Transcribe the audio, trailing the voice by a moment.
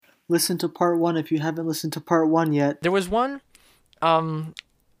listen to part 1 if you haven't listened to part 1 yet. There was one,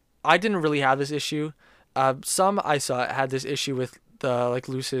 I didn't really have this issue. Some I saw had this issue with the like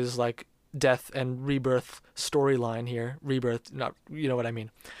Luce's like death and rebirth storyline here. Rebirth, not, you know what I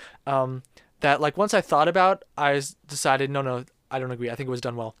mean. That like once I thought about, decided no, I don't agree. I think it was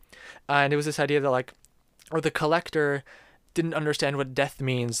done well, and it was this idea that like, or the collector didn't understand what death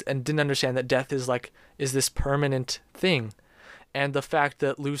means and didn't understand that death is this permanent thing, and the fact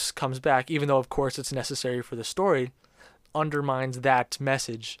that Luce comes back, even though of course it's necessary for the story, undermines that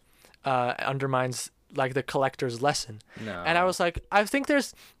message, undermines like the collector's lesson. No. And I was like, I think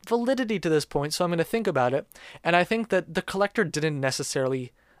there's validity to this point, so I'm going to think about it. And I think that the collector didn't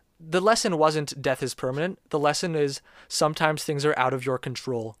necessarily, the lesson wasn't death is permanent. The lesson is sometimes things are out of your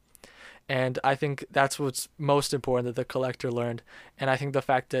control. And I think that's what's most important that the collector learned. And I think the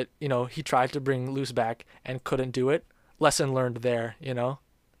fact that, you know, he tried to bring Luce back and couldn't do it, lesson learned there, you know?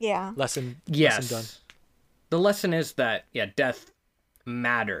 Yeah. Lesson done. The lesson is that, death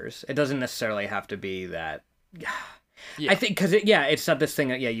matters. It doesn't necessarily have to be that. Yeah. I think because it's not this thing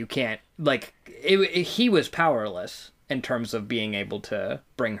that you can't like. He was powerless in terms of being able to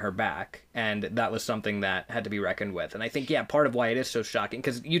bring her back, and that was something that had to be reckoned with. And I think part of why it is so shocking,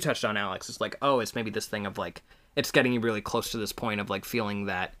 because you touched on Alex, it's like, oh, it's maybe this thing of like it's getting you really close to this point of like feeling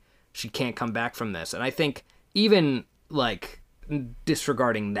that she can't come back from this. And I think even like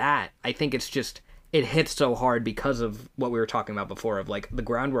disregarding that, I think it's just. It hits so hard because of what we were talking about before of like the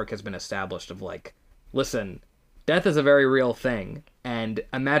groundwork has been established of like, listen, death is a very real thing. And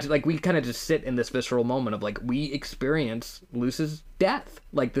imagine like we kind of just sit in this visceral moment of like, we experience Luce's death.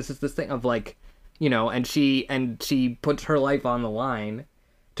 Like this is this thing of like, you know, and she puts her life on the line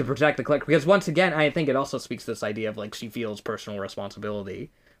to protect the collector. Because once again, I think it also speaks to this idea of like, she feels personal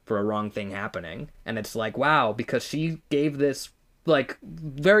responsibility for a wrong thing happening. And it's like, wow, because she gave this like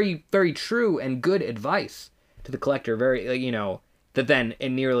very, very true and good advice to the collector, very, you know, that then it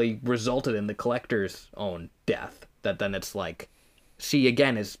nearly resulted in the collector's own death. That then it's like, she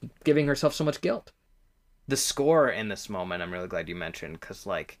again is giving herself so much guilt. The score in this moment, I'm really glad you mentioned, because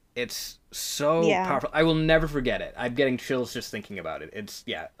like, it's so powerful. I will never forget it. I'm getting chills just thinking about it. It's,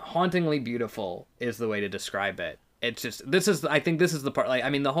 hauntingly beautiful is the way to describe it. It's just, I think this is the part, like, I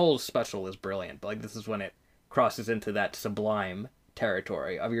mean, the whole special is brilliant, but like, this is when it crosses into that sublime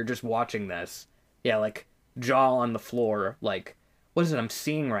territory of you're just watching this, like jaw on the floor, like what is it I'm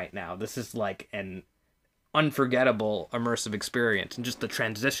seeing right now? This is like an unforgettable immersive experience, and just the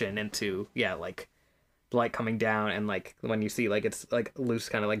transition into like light coming down, and like when you see like it's like Luce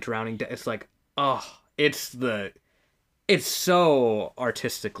kind of like drowning, it's like it's so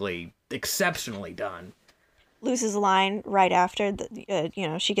artistically exceptionally done. Luce's line right after,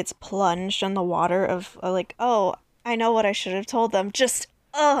 she gets plunged in the water of like, oh, I know what I should have told them. Just,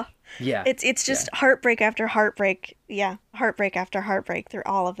 it's just heartbreak after heartbreak. Yeah, heartbreak after heartbreak through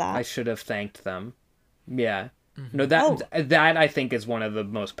all of that. I should have thanked them. Yeah. Mm-hmm. No, that I think is one of the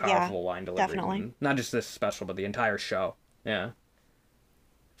most powerful line deliveries. Definitely. Not just this special, but the entire show. Yeah.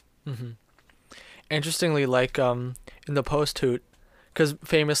 Mm-hmm. Interestingly, like in the post-hoot, because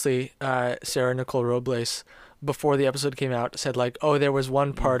famously, Sarah Nicole Robles, before the episode came out, said like, oh, there was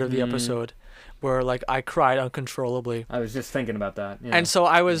one part of the episode where like I cried uncontrollably. I was just thinking about that. Yeah. And so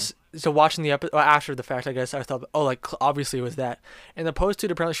I was watching the episode after the fact, I guess I thought, oh, like obviously it was that. In the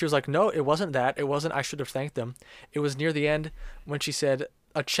post-it, apparently she was like, no, it wasn't that. It wasn't I should have thanked them. It was near the end when she said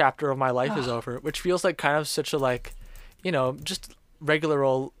a chapter of my life is over, which feels like kind of such a like, just regular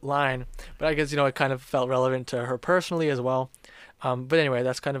old line. But I guess, it kind of felt relevant to her personally as well. But anyway,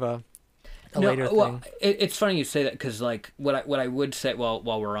 that's kind of a later thing. It's funny you say that, because like what I would say while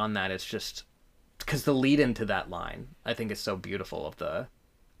we're on that, it's just because the lead into that line I think is so beautiful of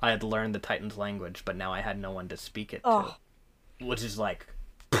I had learned the Titan's language, but now I had no one to speak it to, which is like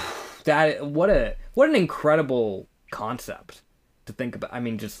that. What an incredible concept to think about. I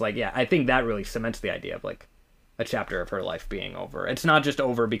mean, just like I think that really cements the idea of like a chapter of her life being over. It's not just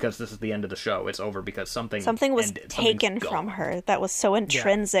over because this is the end of the show. It's over because something was taken from her that was so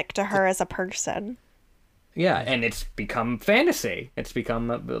intrinsic to her as a person. Yeah, and it's become fantasy. It's become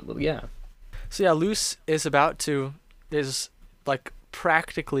So Luce is like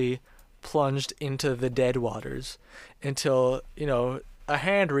practically plunged into the dead waters until, a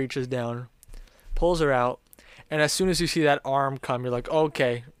hand reaches down, pulls her out, and as soon as you see that arm come, you're like,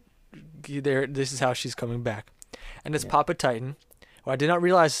 okay, this is how she's coming back. And it's Papa Titan, who I did not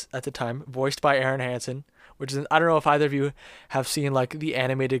realize at the time, voiced by Aaron Hansen, which is, I don't know if either of you have seen like the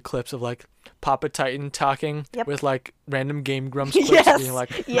animated clips of like Papa Titan talking with like random Game Grumps clips being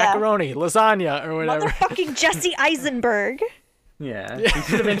like macaroni, lasagna, or whatever. Motherfucking Jesse Eisenberg. Yeah, he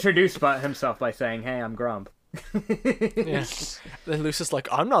should have introduced himself by saying, "Hey, I'm Grump." Yeah. Then Lucy's like,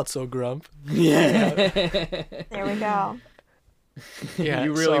 "I'm not so Grump." Yeah. There we go. Yeah,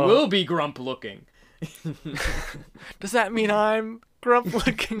 you really will be Grump looking. Does that mean I'm Grump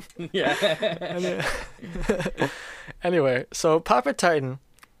looking? Yeah. Anyway, so Papa Titan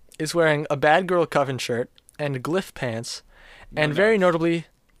is wearing a Bad Girl Coven shirt and glyph pants, and very notably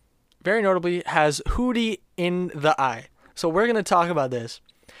has Hootie in the eye. So we're gonna talk about this,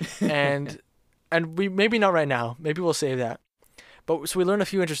 and we maybe not right now. Maybe we'll save that. But so we learn a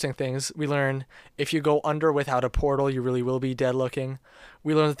few interesting things. We learn if you go under without a portal, you really will be dead looking.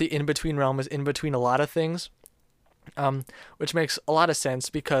 We learn that the in-between realm is in between a lot of things, which makes a lot of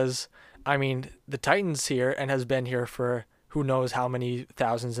sense because, I mean, the Titan's here and has been here for who knows how many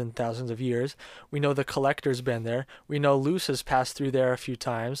thousands and thousands of years. We know the Collector's been there. We know Luce has passed through there a few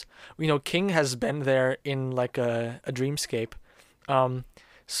times. We know King has been there in like a dreamscape.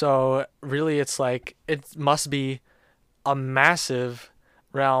 So really it's like, it must be a massive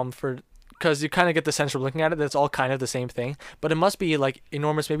realm because you kind of get the sense from looking at it that it's all kind of the same thing, but it must be like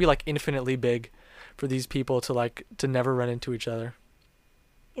enormous, maybe like infinitely big for these people to never run into each other.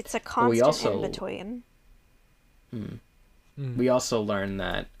 It's a constant in between. We also learn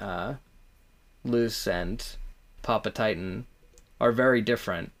that Luce and Papa Titan are very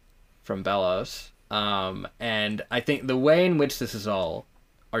different from Belos, and I think the way in which this is all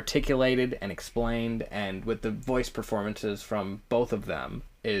articulated and explained, and with the voice performances from both of them,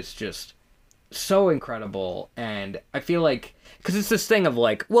 is just so incredible. And I feel like, because it's this thing of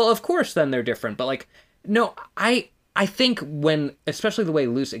like, well, of course then they're different, but like, no, I think when, especially the way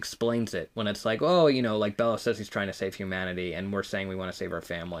Luce explains it, when it's like, oh, you know, like Belos says he's trying to save humanity and we're saying we want to save our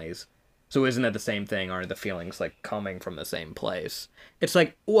families, so isn't it the same thing? Aren't the feelings like coming from the same place? It's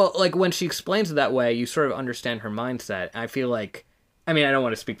like, well, like when she explains it that way, you sort of understand her mindset. I feel like, I mean, I don't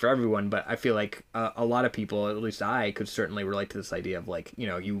want to speak for everyone, but I feel like a lot of people, at least I, could certainly relate to this idea of like, you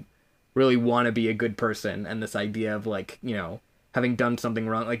know, you really want to be a good person, and this idea of like, you know, having done something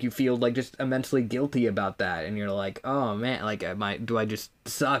wrong, like you feel like just immensely guilty about that, and you're like, oh man, like do I just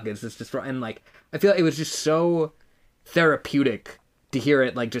suck? Is this just wrong? And like, I feel like it was just so therapeutic to hear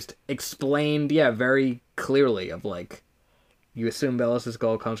it like just explained, very clearly, of like, you assume Belos'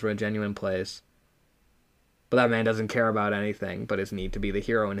 goal comes from a genuine place, but that man doesn't care about anything but his need to be the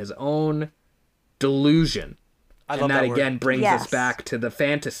hero in his own delusion. And that again brings us back to the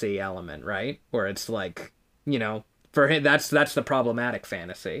fantasy element, right? Where it's like, you know, for him, that's the problematic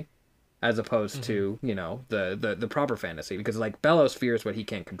fantasy, as opposed to, you know, the proper fantasy. Because like Belos fears what he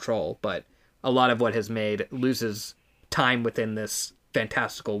can't control, but a lot of what has made Luce's time within this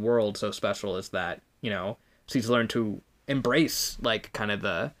fantastical world so special is that, you know, she's learned to embrace like kind of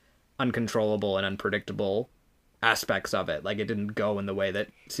the uncontrollable and unpredictable aspects of it. Like, it didn't go in the way that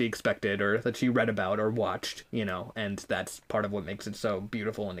she expected or that she read about or watched, you know, and that's part of what makes it so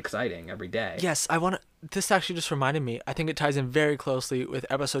beautiful and exciting every day. Yes, this actually just reminded me, I think it ties in very closely with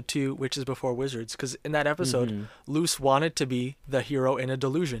episode 2, which is Before Wizards, because in that episode, Luce wanted to be the hero in a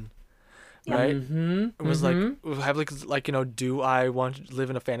delusion, right? It was like, you know, do I want to live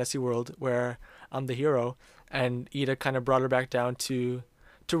in a fantasy world where I'm the hero? And Ida kind of brought her back down to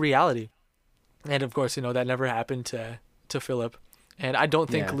reality. And of course, you know, that never happened to Philip. And I don't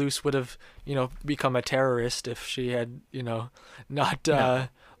think Luce would have, you know, become a terrorist if she had, you know, not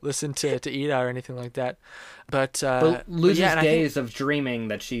listened to Ida or anything like that. But Luce's days of dreaming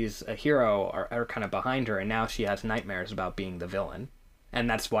that she's a hero are kind of behind her, and now she has nightmares about being the villain. And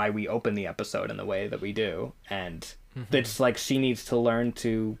that's why we open the episode in the way that we do. And it's like she needs to learn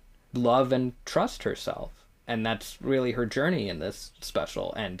to love and trust herself. And that's really her journey in this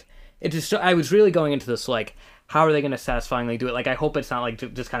special. And it just, I was really going into this like, how are they going to satisfyingly do it? Like, I hope it's not like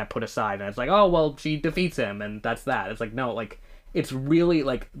just kind of put aside and it's like, oh, well, she defeats him and that's that. It's like, no, like, it's really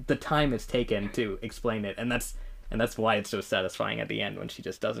like the time is taken to explain it. And that's why it's so satisfying at the end when she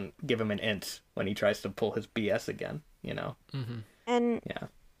just doesn't give him an inch when he tries to pull his BS again, you know? And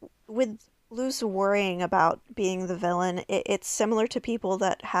with Luce worrying about being the villain, it's similar to people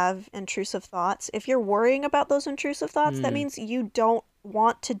that have intrusive thoughts. If you're worrying about those intrusive thoughts, that means you don't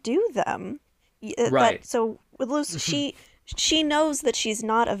want to do them. Right. So with Luce, she knows that she's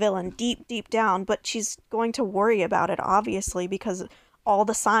not a villain deep down, but she's going to worry about it, obviously, because all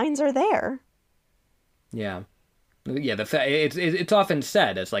the signs are there. Yeah. Yeah, it's often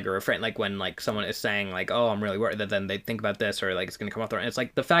said as like a refrain, like when like someone is saying like, oh, I'm really worried, that then they think about this or like it's gonna come up there, and it's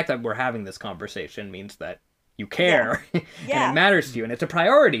like the fact that we're having this conversation means that you care and it matters to you and it's a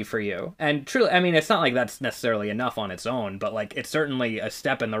priority for you. And truly, I mean, it's not like that's necessarily enough on its own, but like it's certainly a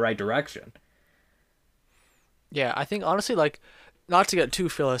step in the right direction. Yeah, I think honestly, like, not to get too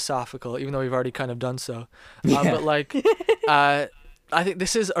philosophical, even though we've already kind of done so, but like, I think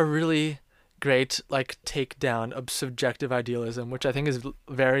this is a really great like takedown of subjective idealism, which I think is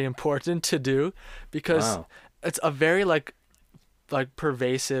very important to do, because it's a very like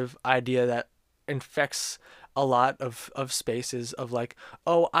pervasive idea that infects a lot of spaces of like,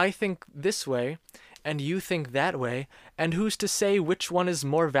 oh, I think this way and you think that way, and who's to say which one is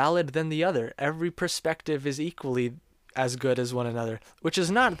more valid than the other? Every perspective is equally as good as one another, which is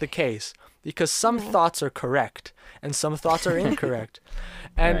not the case, because some thoughts are correct and some thoughts are incorrect.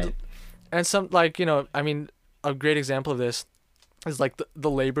 And some, like, you know, I mean, a great example of this is like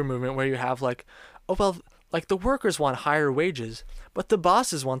the labor movement, where you have like, oh, well, like the workers want higher wages, but the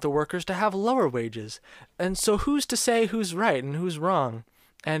bosses want the workers to have lower wages. And so who's to say who's right and who's wrong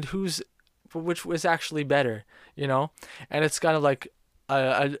and which was actually better, you know? And it's kind of like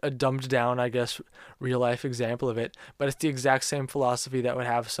a dumbed down, I guess, real life example of it, but it's the exact same philosophy that would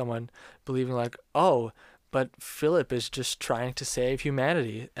have someone believing like, oh, but Philip is just trying to save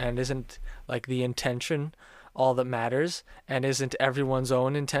humanity, and isn't like the intention all that matters, and isn't everyone's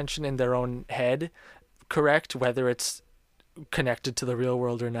own intention in their own head correct, whether it's connected to the real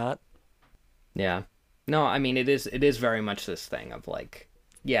world or not? Yeah. No, I mean, it is very much this thing of like,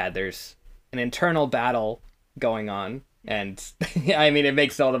 yeah, there's an internal battle going on, and I mean, it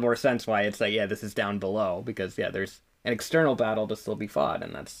makes all the more sense why it's like, yeah, this is down below, because yeah, there's an external battle to still be fought,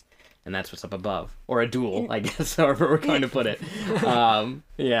 and that's what's up above, or a duel, I guess, however we're going to put it.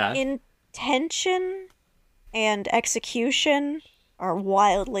 Yeah. Intention and execution are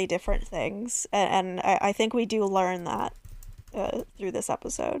wildly different things, and I think we do learn that through this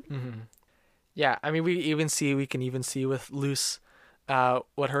episode. Mm-hmm. Yeah, I mean, we can even see with Luce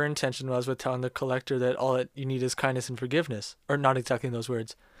what her intention was with telling the collector that all that you need is kindness and forgiveness, or not exactly in those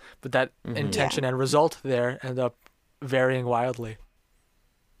words, but that intention and result there end up varying wildly.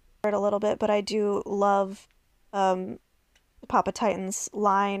 A little bit, but I do love Papa Titan's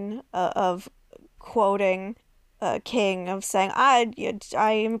line of quoting King, of saying, I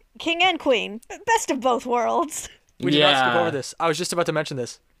am king and queen, best of both worlds. We did not skip over this. I was just about to mention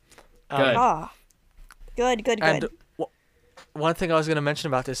this. Good. And one thing I was going to mention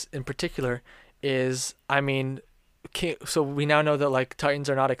about this in particular is, I mean, so we now know that like Titans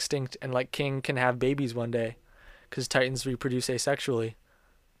are not extinct, and like King can have babies one day, because Titans reproduce asexually.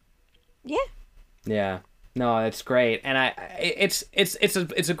 Yeah. No, it's great, and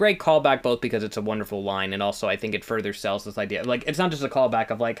it's a great callback, both because it's a wonderful line, and also I think it further sells this idea. Like, it's not just a callback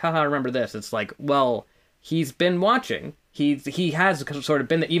of like, haha, remember this. It's like, well, he's been watching. He has sort of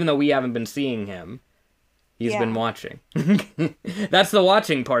been, even though we haven't been seeing him, he's been watching. That's the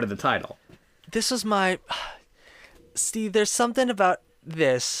watching part of the title. This was my... Steve, there's something about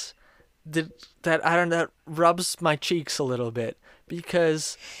this that I don't know, rubs my cheeks a little bit,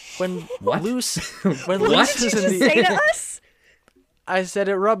 because when Luce is in the... say to us? I said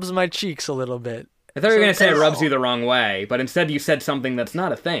it rubs my cheeks a little bit. I thought you were going to say it rubs you the wrong way, but instead you said something that's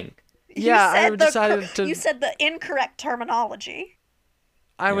not a thing. I decided to... You said the incorrect terminology.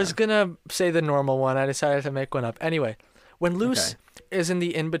 I was going to say the normal one. I decided to make one up. Anyway, when Luce is in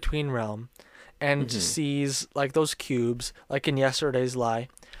the in-between realm and sees like those cubes, like in Yesterday's Lie,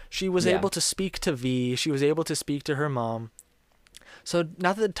 she was able to speak to V. She was able to speak to her mom. So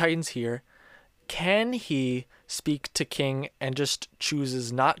now that the Titan's here, can he speak to King and just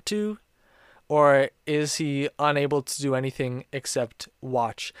chooses not to? Or is he unable to do anything except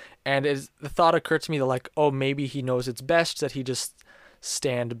watch? And the thought occurred to me that like, oh, maybe he knows it's best that he just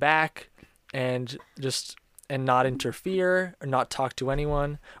stand back and not interfere or not talk to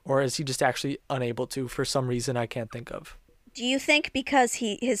anyone, or is he just actually unable to for some reason I can't think of? Do you think because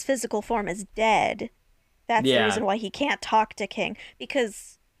his physical form is dead, that's the reason why he can't talk to King?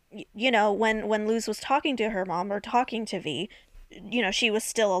 Because, you know, when Luz was talking to her mom or talking to V, you know, she was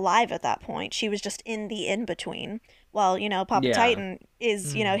still alive at that point. She was just in the in-between. While, you know, Papa Titan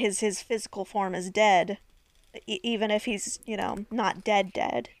is, you know, his physical form is dead, even if he's, you know, not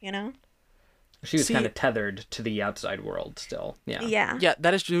dead, you know? She was kind of tethered to the outside world still. Yeah. Yeah,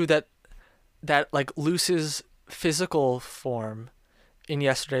 that is true, that like Luce's physical form in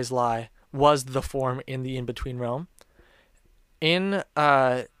Yesterday's Lie was the form in the in-between realm. In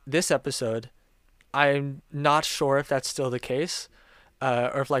this episode, I'm not sure if that's still the case,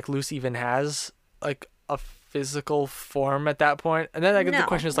 or if like Luce even has like a physical form at that point. And then the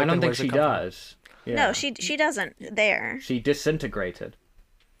question is like, I don't think she does. Yeah. No, she doesn't there. She disintegrated.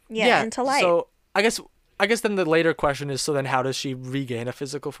 Yeah, into light. So I guess then the later question is, so then how does she regain a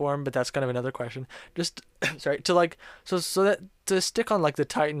physical form? But that's kind of another question. Just sorry to like so that to stick on like the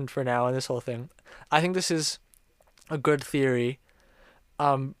Titan for now and this whole thing. I think this is a good theory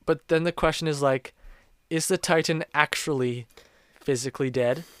But then the question is like, is the Titan actually physically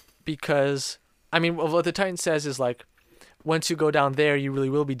dead? Because I mean, what the Titan says is like, once you go down there, you really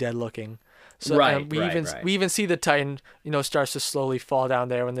will be dead looking. So we even see the Titan, starts to slowly fall down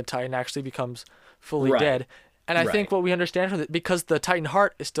there when the Titan actually becomes fully dead. And I think what we understand from it, because the Titan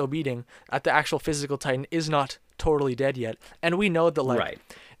heart is still beating, that the actual physical Titan is not totally dead yet. And we know that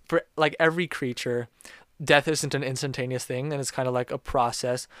for like every creature, death isn't an instantaneous thing, and it's kind of like a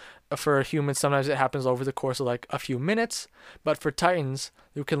process. For humans, sometimes it happens over the course of like a few minutes, but for Titans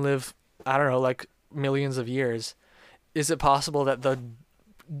who can live, I don't know, like millions of years, is it possible that the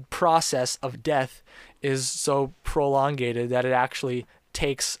process of death is so prolongated that it actually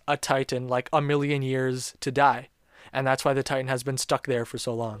takes a Titan like a million years to die, and that's why the Titan has been stuck there for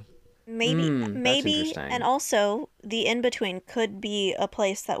so long? Maybe, and also the in-between could be a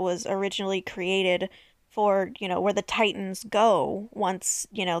place that was originally created for, where the Titans go once,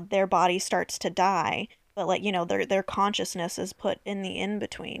 their body starts to die, but like, their consciousness is put in the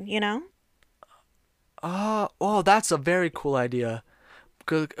in-between, Oh, that's a very cool idea.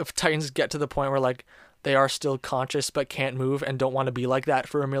 Because if Titans get to the point where like they are still conscious but can't move and don't want to be like that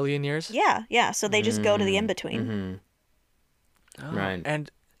for a million years. Yeah. So they just go to the in-between. Oh, right. And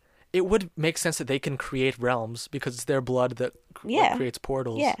it would make sense that they can create realms because it's their blood that creates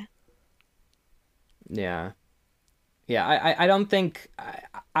portals. Yeah. I don't think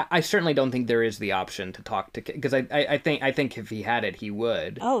I certainly don't think there is the option to talk to, because I think if he had it, he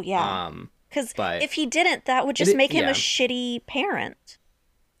would. Oh yeah. Because if he didn't, that would just make him a shitty parent.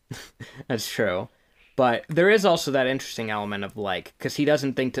 That's true. But there is also that interesting element of like, because he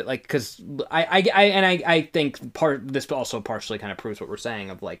doesn't think to like, because I think this also partially kind of proves what we're saying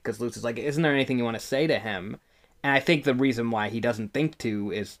of like, because Luce is like, isn't there anything you want to say to him? And I think the reason why he doesn't think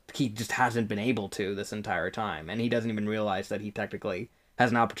to is he just hasn't been able to this entire time, and he doesn't even realize that he technically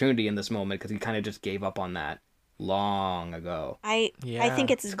has an opportunity in this moment because he kind of just gave up on that long ago. I think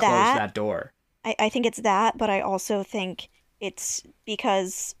it's that. Close that door. I think it's that, but I also think it's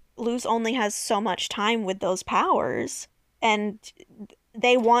because Luz only has so much time with those powers, and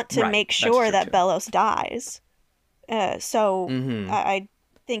they want to make sure that Belos dies. I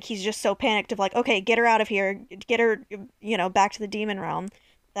think he's just so panicked of like, okay, get her out of here, get her, back to the demon realm,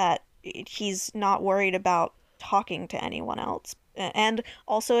 that he's not worried about talking to anyone else. And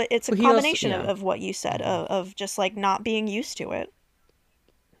also it's a combination of what you said, of just like not being used to it.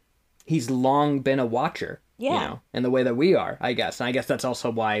 He's long been a watcher, in the way that we are, I guess. And I guess that's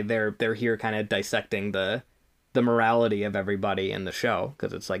also why they're here kind of dissecting the morality of everybody in the show,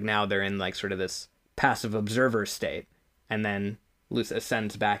 because it's like now they're in like sort of this passive observer state, and then Luce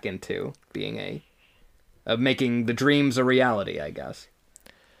ascends back into being of making the dreams a reality, I guess.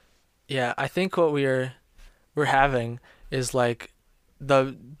 Yeah, I think what we're having is like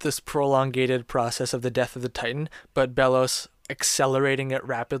this prolongated process of the death of the Titan, but Belos accelerating it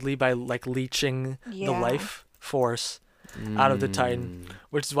rapidly by like leeching the life force out of the Titan,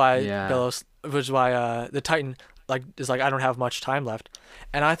 which is why the Titan is like, I don't have much time left.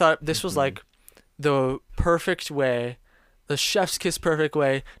 And I thought this was like the perfect way, the chef's kiss perfect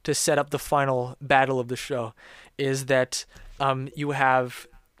way to set up the final battle of the show, is that you have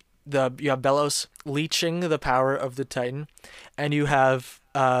Belos leeching the power of the Titan, and you have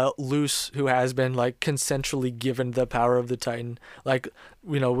Luce, who has been like consensually given the power of the Titan. Like,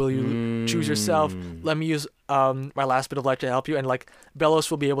 will you choose yourself? Let me use my last bit of life to help you. And like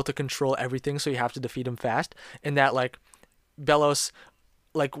Belos will be able to control everything, so you have to defeat him fast. And that like Belos,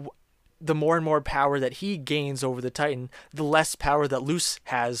 like the more and more power that he gains over the Titan, the less power that Luce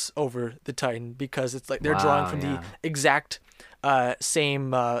has over the Titan, because it's like they're drawing from the exact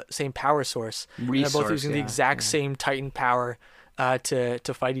same power source. They're both using the exact same Titan power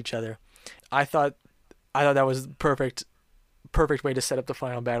to fight each other. I thought that was perfect way to set up the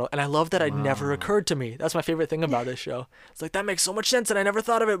final battle, and I love that it never occurred to me. That's my favorite thing about this show. It's like, that makes so much sense, and I never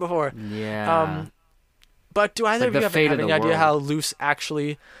thought of it before. Yeah. But do either of you have any idea how Luce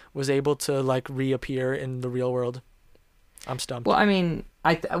actually was able to like reappear in the real world? I'm stumped. Well, I mean,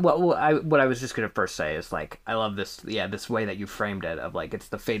 what I was just gonna first say is like, I love this way that you framed it, of like, it's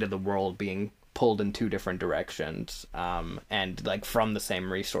the fate of the world being pulled in two different directions, and like from the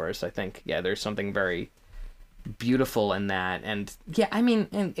same resource. I think there's something very beautiful in that. And I mean,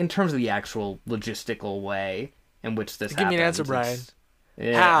 in terms of the actual logistical way in which this happens. Give me an answer, Brian.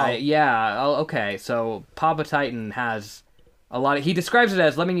 How? Okay, so Papa Titan has a lot of, he describes it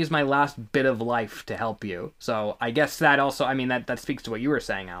as, let me use my last bit of life to help you. So I guess that also, I mean, that speaks to what you were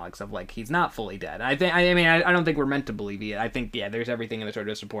saying, Alex, of like, he's not fully dead. I don't think we're meant to believe it. I think, there's everything in the show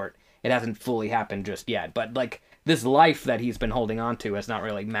to support it hasn't fully happened just yet. But like, this life that he's been holding on to has not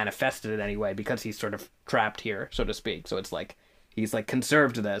really manifested in any way because he's sort of trapped here, so to speak. So it's like he's like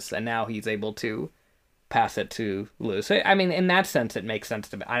conserved this, and now he's able to pass it to Luz. I mean, in that sense, it makes sense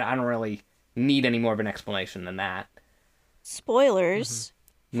to me. I don't really need any more of an explanation than that. Spoilers.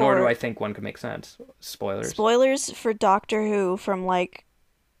 Nor do I think one could make sense. Spoilers. Spoilers for Doctor Who from like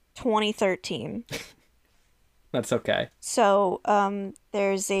 2013. That's okay. So,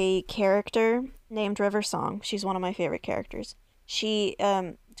 there's a character named River Song. She's one of my favorite characters. She,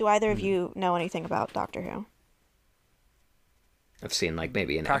 do either of you know anything about Doctor Who? I've seen like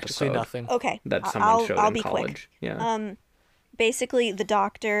maybe an Practically episode. nothing. Okay. That someone showed I'll in be college. quick. Yeah. Basically, the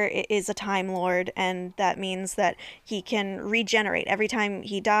Doctor is a Time Lord, and that means that he can regenerate. Every time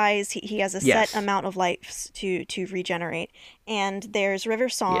he dies, he has a set amount of lives to regenerate. And there's River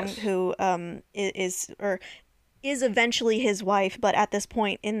Song, who is eventually his wife, but at this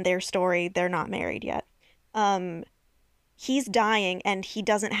point in their story, they're not married yet. He's dying, and he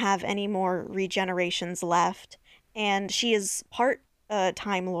doesn't have any more regenerations left. And she is part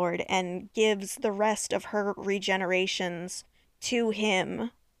Time Lord and gives the rest of her regenerations to him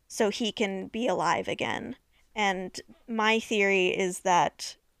so he can be alive again. And my theory is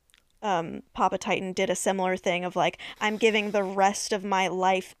that Papa Titan did a similar thing of like, I'm giving the rest of my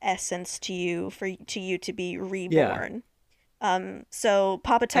life essence to you to you to be reborn. So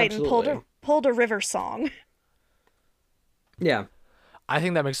Papa Titan pulled a River Song. Yeah. I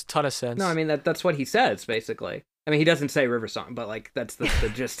think that makes a ton of sense. No, I mean that's what he says basically. I mean, he doesn't say River Song, but like that's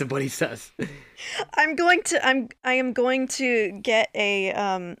the gist of what he says. I am going to get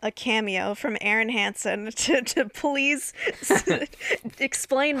a cameo from Aaron Hansen to please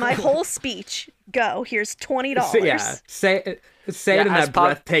explain my whole speech. Go. Here's $20. Yeah. Say it in that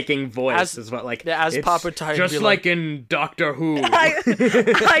breathtaking voice is what like as it's Papa Titan just like in Doctor Who. I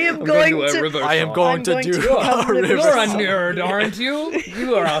am going to do You're a nerd, aren't you?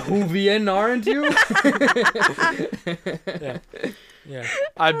 You are a Whovian, aren't you? Yeah.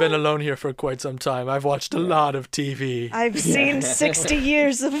 I've been alone here for quite some time. I've watched a lot of TV. I've seen 60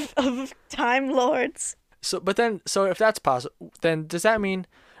 years of Time Lords. So if that's possible, then does that mean,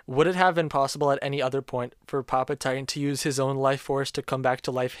 would it have been possible at any other point for Papa Titan to use his own life force to come back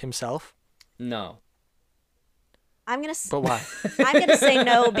to life himself? No. But why? I'm gonna say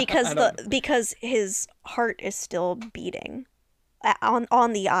no because his heart is still beating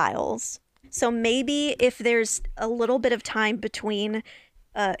on the Isles. So maybe if there's a little bit of time between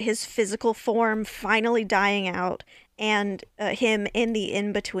his physical form finally dying out and him in the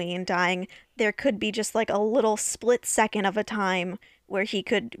in-between dying, there could be just like a little split second of a time where he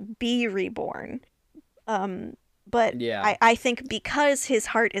could be reborn. But yeah. I think because his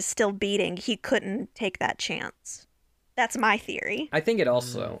heart is still beating, he couldn't take that chance. That's my theory. I think it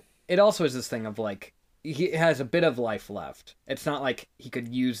also is this thing of like, he has a bit of life left. It's not like he could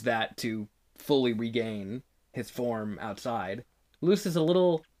use that to fully regain his form outside. Luz is a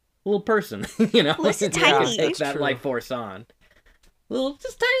little person, you know? Luz is tiny. Takes that life force on.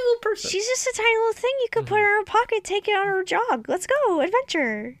 Just tiny little person. She's just a tiny little thing you could put in her pocket, take it on her jog. Let's go,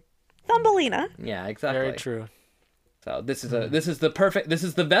 adventure. Thumbelina. Yeah, exactly. Very true. So this is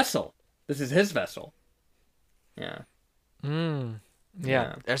the vessel. This is his vessel. Yeah.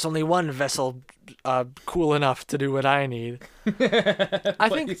 Yeah. There's only one vessel cool enough to do what I need. I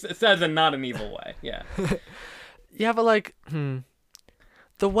think it says in not an evil way. Yeah. Yeah, but like,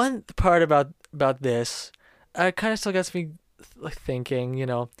 the one part about this, kind of still gets me like thinking. You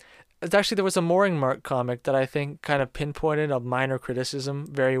know, it's actually there was a Mooring Mark comic that I think kind of pinpointed a minor criticism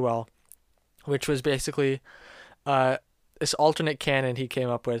very well, which was basically this alternate canon he came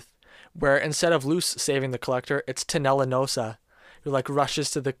up with, where instead of Luz saving the Collector, it's Tenella Nosa who like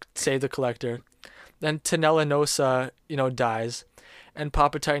rushes to save the Collector. Then Tenella Nosa, dies, and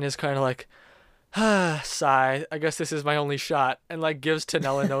Papa Titan is kind of like, sigh, I guess this is my only shot, and like gives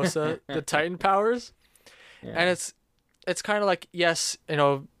Tenella Nosa the Titan powers. Yeah. And it's kind of like, yes,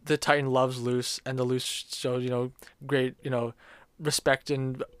 the Titan loves Luz, and the Luz shows, great, respect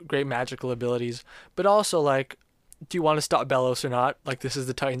and great magical abilities, but also like, do you want to stop Belos or not? Like, this is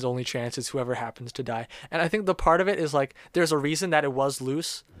the Titan's only chance. It's whoever happens to die. And I think the part of it is like, there's a reason that it was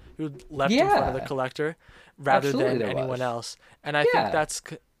Luz who left in front of the Collector rather than anyone else. And I think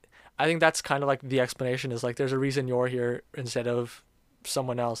that's kind of like the explanation is like, there's a reason you're here instead of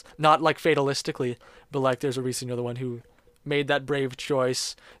someone else. Not like fatalistically, but like there's a reason you're the one who made that brave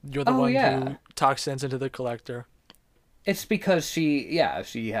choice. You're the one who talks sense into the Collector. It's because she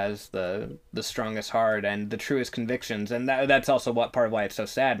has the strongest heart and the truest convictions, and that's also what part of why it's so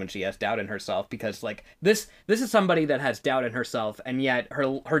sad when she has doubt in herself, because like this is somebody that has doubt in herself, and yet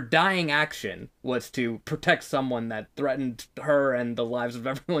her dying action was to protect someone that threatened her and the lives of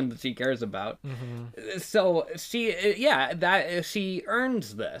everyone that she cares about. Mm-hmm. So she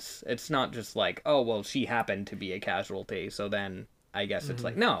earns this. It's not just like, oh well, she happened to be a casualty, so then I guess it's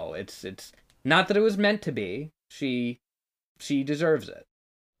like, no, it's not that it was meant to be. She deserves it.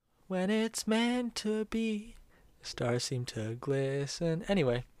 When it's meant to be, stars seem to glisten.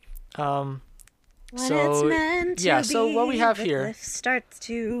 Anyway, when it's meant to be, so what we have the here glyph starts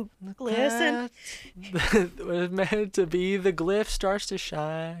to glisten. When it's meant to be, the glyph starts to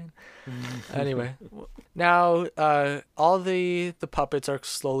shine. Anyway, now all the puppets are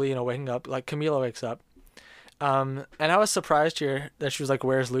slowly waking up. Like Camila wakes up. And I was surprised here that she was like,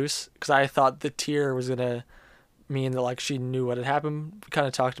 "Where's Luce?" Because I thought the tear was gonna mean that like she knew what had happened. We kind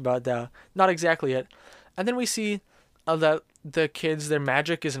of talked about that, not exactly yet. And then we see that the kids, their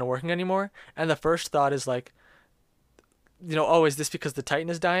magic isn't working anymore, and the first thought is like, oh, is this because the Titan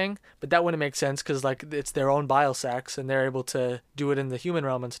is dying? But that wouldn't make sense because like it's their own bile sacs and they're able to do it in the human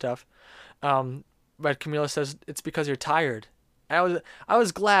realm and stuff. But Camila says it's because you're tired. And I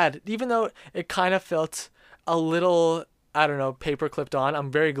was glad, even though it kind of felt a little, I don't know, paper clipped on. I'm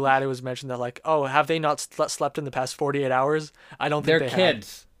very glad it was mentioned that like, oh, have they not slept in the past 48 hours? I don't think they're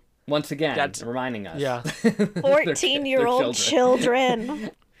kids. Once again, that's reminding us. Yeah. 14-year-old children.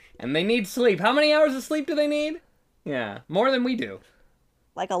 And they need sleep. How many hours of sleep do they need? Yeah, more than we do.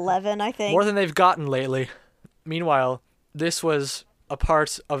 Like 11, I think. More than they've gotten lately. Meanwhile, this was a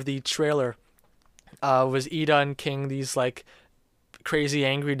part of the trailer. Was Ida and King these like crazy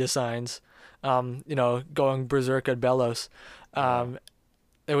angry designs? Going berserk at Belos.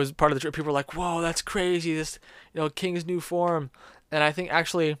 It was part of the trip. People were like, whoa, that's crazy. This, King's new form. And I think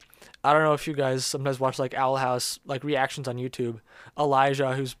actually, I don't know if you guys sometimes watch like Owl House, like reactions on YouTube.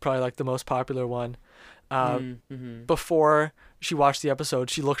 Elijah, who's probably like the most popular one. Before she watched the episode,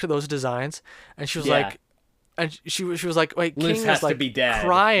 she looked at those designs and she was like, she was like, wait, Luce King has is like to be dead.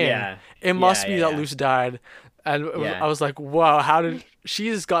 Crying. Yeah. It must be that Luce died. And I was like, wow,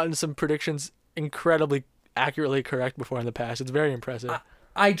 she's gotten some predictions incredibly accurately correct before in the past. It's very impressive.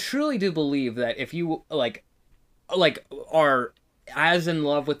 I truly do believe that if you like are as in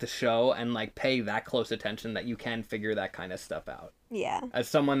love with the show and like pay that close attention, that you can figure that kind of stuff out. Yeah. As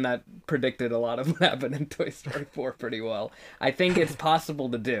someone that predicted a lot of what happened in Toy Story 4 pretty well, I think it's possible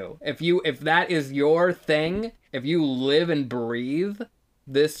to do. If that is your thing, if you live and breathe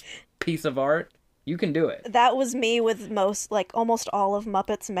this piece of art, you can do it. That was me with almost all of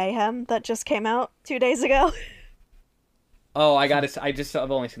Muppets Mayhem that just came out 2 days ago. Oh, I've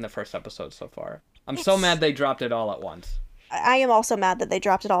only seen the first episode so far. I'm so mad they dropped it all at once. I am also mad that they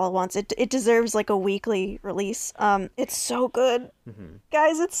dropped it all at once. It deserves like a weekly release. It's so good. Mm-hmm.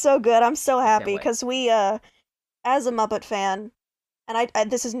 Guys, it's so good. I'm so happy because we, as a Muppet fan, and I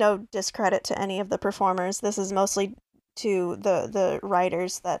this is no discredit to any of the performers. This is mostly to the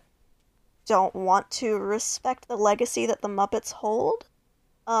writers that don't want to respect the legacy that the Muppets hold.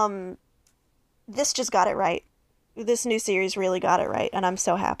 This just got it right. This new series really got it right, and I'm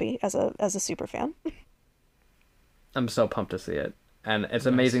so happy as a super fan. I'm so pumped to see it. And it's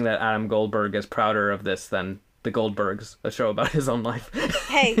amazing that Adam Goldberg is prouder of this than The Goldbergs, a show about his own life.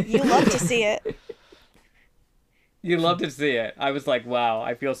 Hey, you love to see it. You love to see it. I was like, wow,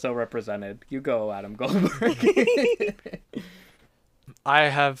 I feel so represented. You go, Adam Goldberg. I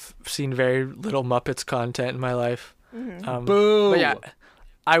have seen very little Muppets content in my life. Mm-hmm. Boo! But yeah,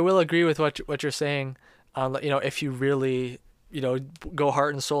 I will agree with what you're saying. If you really, go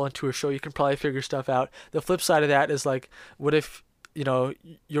heart and soul into a show, you can probably figure stuff out. The flip side of that is like, what if,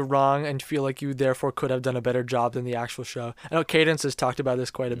 you're wrong and feel like you therefore could have done a better job than the actual show? I know Cadence has talked about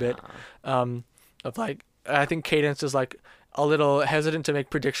this quite a bit. Of like, I think Cadence is like a little hesitant to make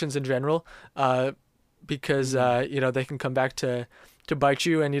predictions in general, because they can come back to bite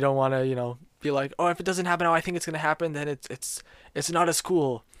you, and you don't want to be like, oh, if it doesn't happen how I think it's gonna happen, then it's not as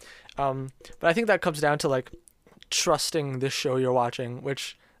cool. But I think that comes down to like trusting this show you're watching,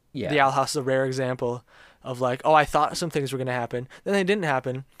 which The Owl House is a rare example of like, oh, I thought some things were gonna happen, then they didn't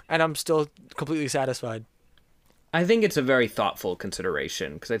happen, and I'm still completely satisfied. I think it's a very thoughtful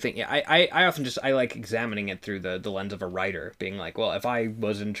consideration, because I think I often I like examining it through the lens of a writer, being like, well, if I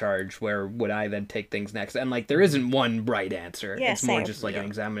was in charge, where would I then take things next? And like, there isn't one right answer. Yeah, it's more just like an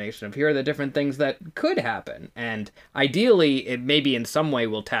examination of here are the different things that could happen, and ideally it maybe in some way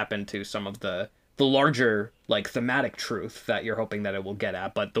will tap into some of the larger like thematic truth that you're hoping that it will get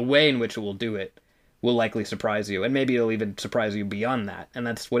at, but the way in which it will do it will likely surprise you, and maybe it'll even surprise you beyond that, and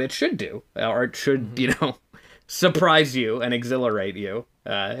that's what it should do. Or it should, surprise you and exhilarate you.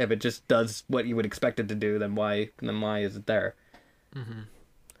 If it just does what you would expect it to do, then why is it there? Mm-hmm.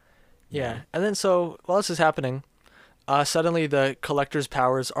 Yeah, and then so while this is happening, suddenly the Collector's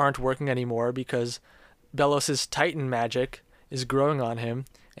powers aren't working anymore because Belos's Titan magic is growing on him,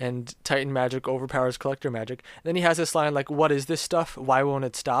 and Titan magic overpowers Collector magic. And then he has this line like, "What is this stuff? Why won't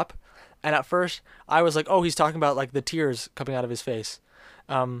it stop?" And at first, I was like, "Oh, he's talking about like the tears coming out of his face,"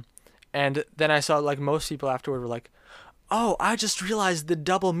 and then I saw like most people afterward were like, "Oh, I just realized the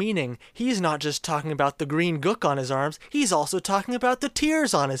double meaning. He's not just talking about the green gook on his arms, he's also talking about the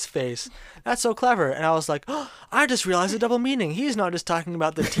tears on his face. That's so clever." And I was like, "Oh, I just realized the double meaning. He's not just talking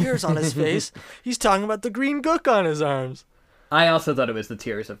about the tears on his face, he's talking about the green gook on his arms." I also thought it was the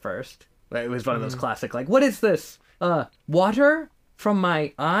tears at first. It was one of those classic, like, what is this? Water from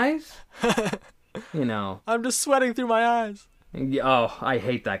my eyes? I'm just sweating through my eyes. Oh, I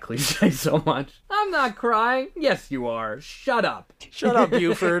hate that cliche so much. I'm not crying. Yes, you are. Shut up. Shut up,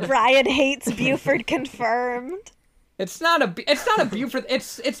 Buford. Ryan hates Buford confirmed. It's not a Buford.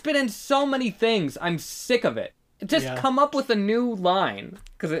 It's been in so many things. I'm sick of it. Just come up with a new line,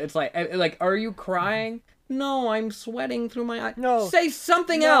 because it's like, are you crying? No, I'm sweating through my eyes. No, say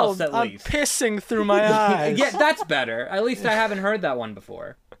something else at least. I'm pissing through my eyes. Yeah, that's better. At least I haven't heard that one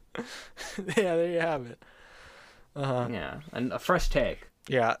before. Yeah, there you have it. Yeah, and a fresh take.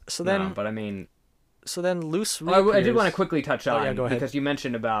 Yeah, so then... No, but I mean... So then Luce reappears. I did want to quickly touch on, go ahead. because you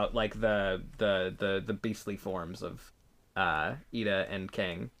mentioned about, like, the beastly forms of Ida and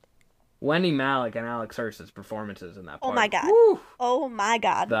King. Wendy Malick and Alex Hirsch's performances in that part. Oh my god. Woo! Oh my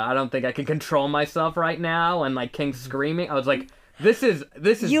god. I don't think I can control myself right now, and, like, King screaming. I was like, this is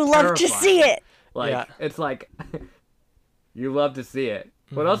You love to see it! Like, it's like... you love to see it.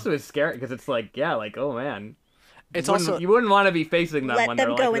 But also it's scary, because it's like, oh man... It's also you wouldn't want to be facing them. Let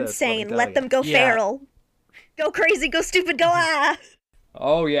them go insane. Let them go feral. Go crazy. Go stupid. Go ah.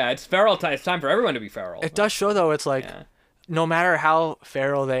 Oh yeah, it's feral time. It's time for everyone to be feral. It does show though. It's like no matter how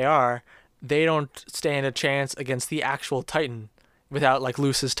feral they are, they don't stand a chance against the actual Titan without like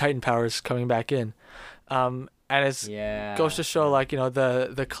Luce's Titan powers coming back in. And it goes to show like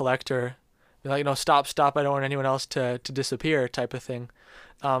the Collector, like stop. I don't want anyone else to disappear type of thing.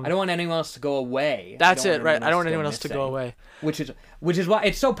 I don't want anyone else to go away. That's it, right? I don't want anyone else to go away. Which is why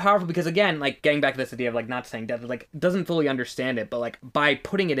it's so powerful, because again, like getting back to this idea of like not saying death, like doesn't fully understand it, but like by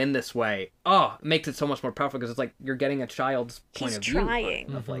putting it in this way, it makes it so much more powerful, because it's like you're getting a child's point of view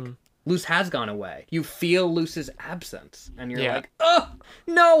of like Luce has gone away. You feel Luce's absence, and you're like, oh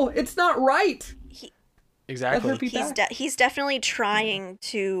no, it's not right. Exactly. He's definitely trying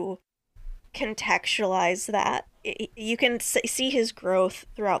to contextualize that. You can see his growth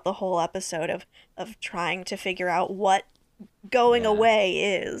throughout the whole episode of trying to figure out what going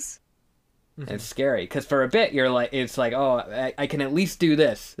away is. It's scary, because for a bit you're like, it's like, oh, I can at least do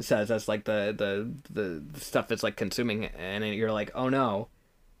this. It says that's like the stuff that's like consuming it, and you're like, oh no,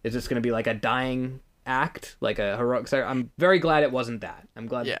 is this gonna be like a dying act, like a heroic? I'm very glad it wasn't that. I'm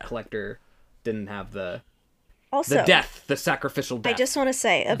glad the Collector didn't have the death, the sacrificial death. I just want to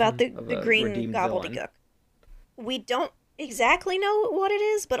say about the green gobbledygook. We don't exactly know what it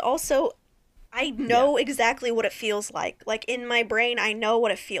is, but also I know exactly what it feels like. Like in my brain, I know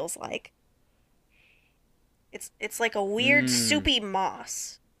what it feels like. It's like a weird soupy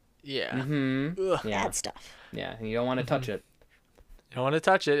moss. Yeah. Mm-hmm. Bad stuff. Yeah, and you don't want to touch it. You don't want to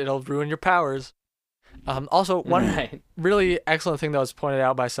touch it. It'll ruin your powers. Also, one really excellent thing that was pointed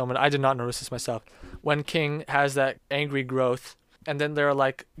out by someone, I did not notice this myself, when King has that angry growth, and then there are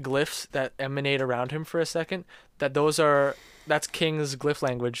like glyphs that emanate around him for a second, that's King's glyph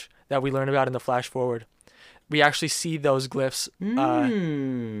language that we learn about in the flash forward. We actually see those glyphs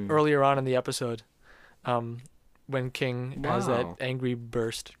earlier on in the episode, when King has that angry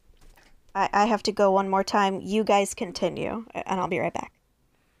burst. I have to go one more time. You guys continue, and I'll be right back.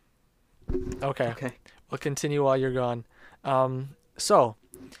 Okay. We'll continue while you're gone. So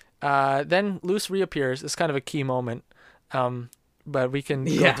then Luce reappears. It's kind of a key moment. But we can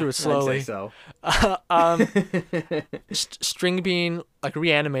go through it slowly. I'd say so. String Bean like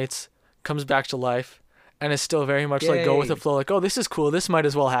reanimates, comes back to life, and is still very much like go with the flow. Like, oh, this is cool. This might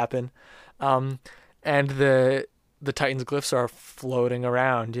as well happen. And the Titan's glyphs are floating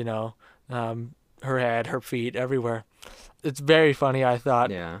around. Her head, her feet, everywhere. It's very funny. I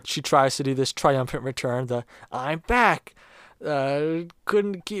thought. Yeah. She tries to do this triumphant return. I'm back.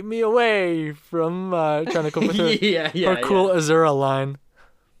 Couldn't keep me away from trying to come with her cool Azura line.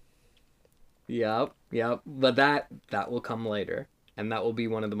 Yep. But that will come later. and that will be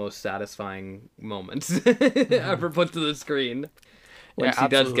one of the most satisfying moments ever put to the screen when she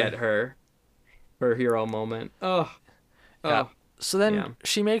does get her hero moment. Oh. Yeah. So then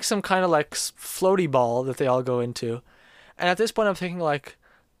she makes some kind of like floaty ball that they all go into, and at this point I'm thinking like,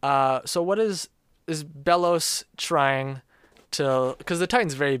 so what is Belos trying to? Because the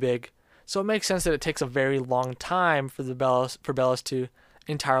Titan's very big, so it makes sense that it takes a very long time for Belos to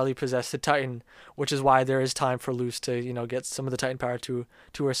entirely possess the Titan, which is why there is time for Luz to get some of the Titan power to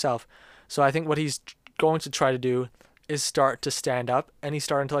herself. So I think what he's going to try to do is start to stand up, and he's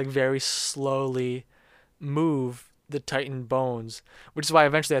starting to like very slowly move the Titan bones, which is why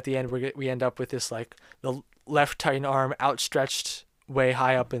eventually at the end we end up with this like the left Titan arm outstretched way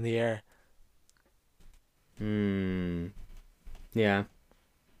high up in the air. Yeah.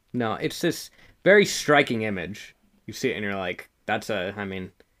 No, it's this very striking image. You see it and you're like,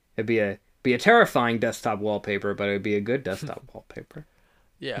 it'd be a terrifying desktop wallpaper, but it would be a good desktop wallpaper.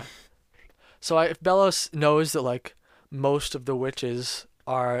 Yeah. So if Belos knows that like most of the witches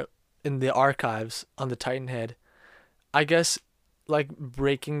are in the archives on the Titan head, I guess like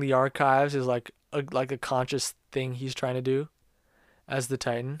breaking the archives is like a conscious thing he's trying to do as the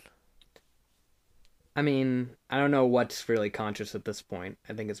Titan. I mean, I don't know what's really conscious at this point.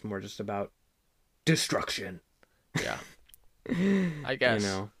 I think it's more just about destruction. Yeah. I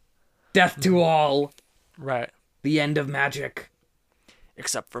guess. Death to all. Right. The end of magic.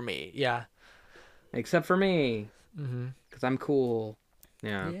 Except for me. Yeah. Except for me. Because I'm cool.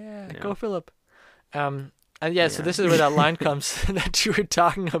 Yeah. Go Philip. And so this is where that line comes that you were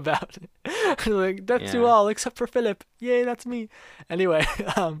talking about. Like, death to all except for Philip. Yay, that's me. Anyway,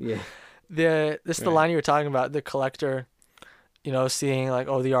 this is the line you were talking about. The collector, seeing like,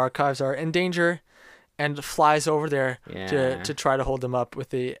 oh, the archives are in danger, and flies over there to try to hold them up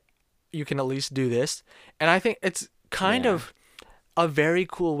with the, you can at least do this. And I think it's kind of a very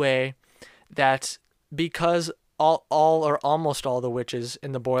cool way that because all or almost all the witches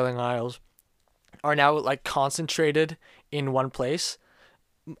in the Boiling Isles are now like concentrated in one place,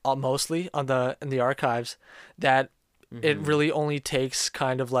 mostly in the archives, that it really only takes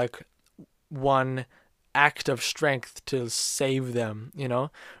kind of like one act of strength to save them,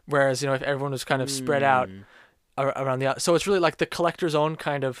 whereas if everyone was kind of spread out around so it's really like the collector's own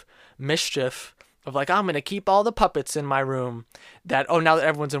kind of mischief of like, I'm gonna keep all the puppets in my room, that now that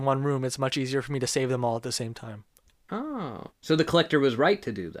everyone's in one room, it's much easier for me to save them all at the same time. Oh, so the collector was right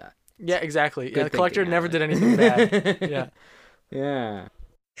to do that. Yeah, exactly. The collector never did anything bad. Yeah.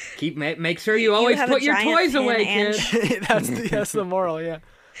 Make sure you always put your toys away, kid. That's the moral. Yeah.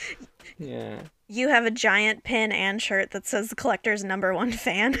 Yeah. You have a giant pin and shirt that says the collector's #1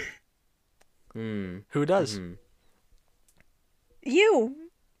 fan. Who does? You.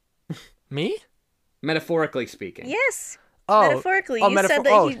 Me? Metaphorically speaking. Yes. Oh. Metaphorically. You said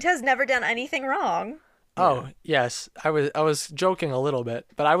that he has never done anything wrong. Oh, yes. I was joking a little bit,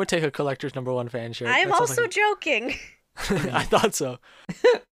 but I would take a collector's #1 fan shirt. I am also joking. I thought so.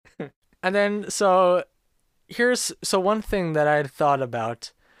 And then, one thing that I had thought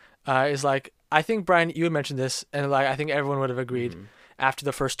about is like, I think, Brian, you had mentioned this, and like I think everyone would have agreed after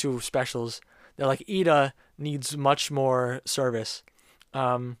the first 2 specials that like Ida needs much more service.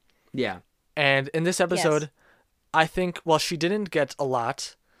 Yeah. And in this episode, I think, well, she didn't get a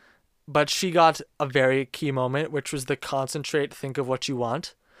lot, but she got a very key moment, which was the concentrate, think of what you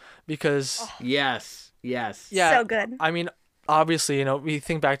want, because yes, yeah, so good. I mean, obviously, we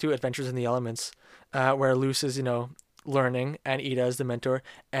think back to Adventures in the Elements, where Luz is, learning, and Ida is the mentor,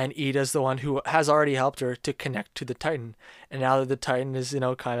 and Ida is the one who has already helped her to connect to the Titan, and now that the Titan is,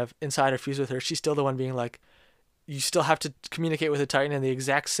 kind of inside or fused with her, she's still the one being like, you still have to communicate with the Titan in the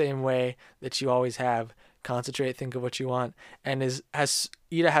exact same way that you always have. Concentrate, think of what you want, and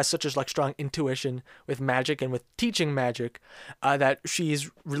Ida has such a like strong intuition with magic and with teaching magic, that she's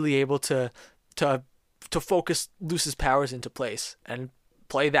really able to focus Luz's powers into place and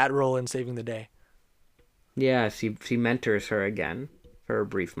play that role in saving the day. Yeah, she mentors her again for a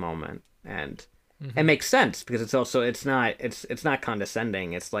brief moment, and it makes sense because it's not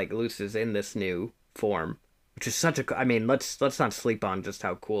condescending. It's like Luz is in this new form, which is let's not sleep on just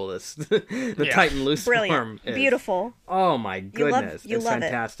how cool this the Titan Luz form is. Beautiful. Oh my goodness, it's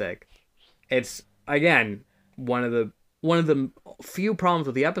fantastic. It's again one of the few problems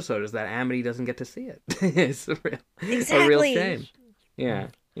with the episode is that Amity doesn't get to see it. It's a real shame. Yeah.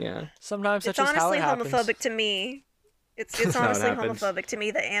 Sometimes that's it's just how it honestly happens. homophobic to me. It's honestly homophobic to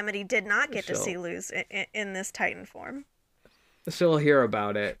me that Amity did not get to see Luz in this Titan form. She'll hear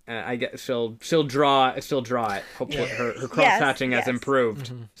about it. I guess she'll draw it. Hopefully, her cross hatching has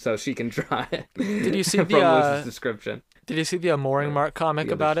improved, so she can draw it. Did you see from Luz's description? Did you see the Mooring Mark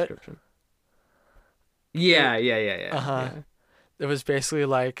comic about it? Yeah. Uh-huh. Yeah. It was basically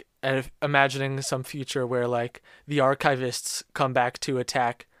like imagining some future where like the archivists come back to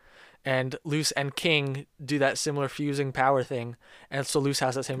attack, and Luce and King do that similar fusing power thing, and so Luce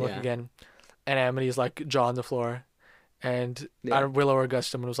has that same look again, and Amity's like jaw on the floor, and Willow or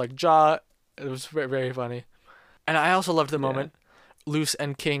Augustum was like jaw. It was very, very funny, and I also loved the moment Luce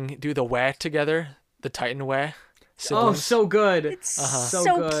and King do the wah together, the Titan wah. Oh, so good! It's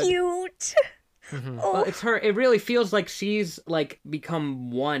so cute. Mm-hmm. Oh. Well, it's her. It really feels like she's like become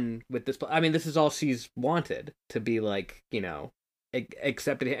one with this. I mean, this is all she's wanted, to be like, you know,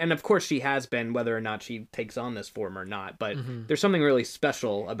 accepted. And of course she has been, whether or not she takes on this form or not. But there's something really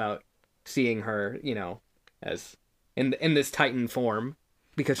special about seeing her, you know, as in this Titan form,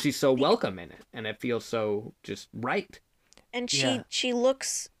 because she's so welcome in it, and it feels so just right. And she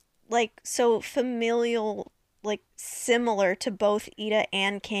looks like so familial, like similar to both Ida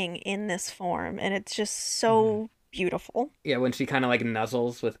and King in this form, and it's just so beautiful. Yeah, when she kind of like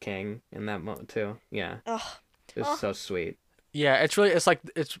nuzzles with King in that moment too. Yeah, it's so sweet. Yeah, it's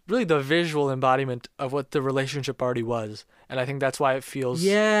really the visual embodiment of what the relationship already was, and I think that's why it feels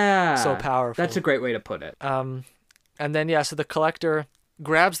so powerful. That's a great way to put it. And then so the Collector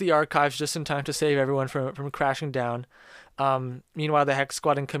grabs the archives just in time to save everyone from crashing down. Meanwhile, the Hex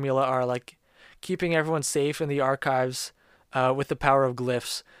Squad and Camila are like keeping everyone safe in the archives with the power of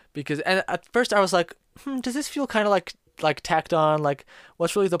glyphs, and at first I was like, does this feel kind of like tacked on, like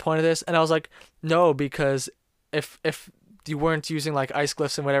what's really the point of this? And I was like, no, because if you weren't using like ice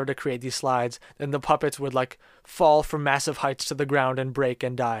glyphs and whatever to create these slides, then the puppets would like fall from massive heights to the ground and break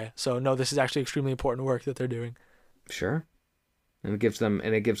and die. So no, this is actually extremely important work that they're doing. Sure. And it gives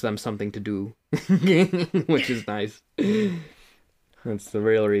them something to do, which is nice. That's the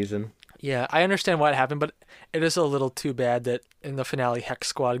real reason. Yeah, I understand why it happened, but it is a little too bad that in the finale Hex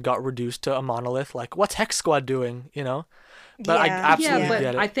Squad got reduced to a monolith. Like, what's Hex Squad doing, you know? But I absolutely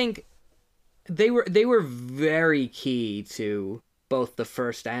get it. I think they were very key to both the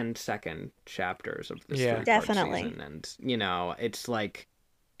first and second chapters of this definitely season. And, you know, it's like,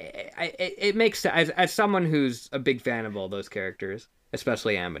 it makes sense. As someone who's a big fan of all those characters,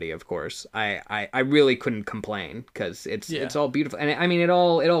 especially Amity, of course, I really couldn't complain, because it's all beautiful. And I mean, it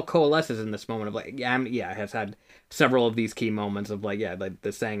all coalesces in this moment of like, has had several of these key moments of like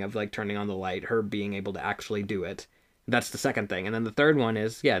the saying of like turning on the light, her being able to actually do it. That's the second thing. And then the third one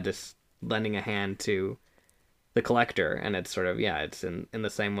is, just lending a hand to the Collector. And it's sort of, it's in the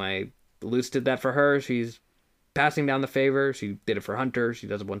same way Luce did that for her. She's passing down the favor. She did it for Hunter. She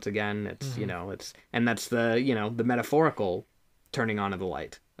does it once again. It's, and that's the, the metaphorical turning on of the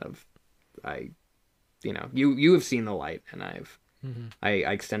light of, you have seen the light, and I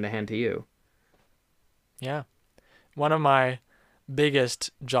extend a hand to you. Yeah. One of my biggest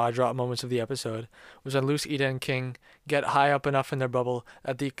jaw drop moments of the episode was when Luce, Ida, and King get high up enough in their bubble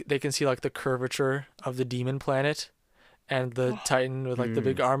that they can see like the curvature of the demon planet and the Titan with like the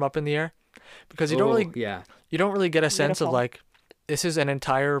big arm up in the air, because you don't really get a sense of like, this is an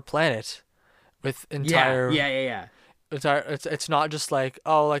entire planet with entire it's not just like,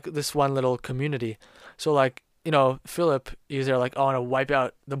 oh, like this one little community. So like, Philip is there like, oh, I want to wipe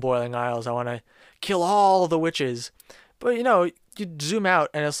out the Boiling Isles, I want to kill all the witches. But you zoom out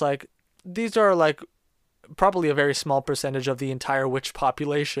and it's like, these are like probably a very small percentage of the entire witch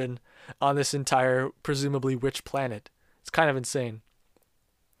population on this entire presumably witch planet. It's kind of insane.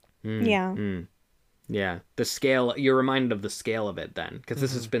 Yeah, the scale, you're reminded of the scale of it then, because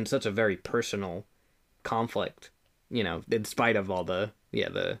this has been such a very personal conflict, in spite of all the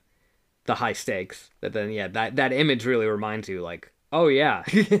high stakes, that then that image really reminds you like, oh yeah,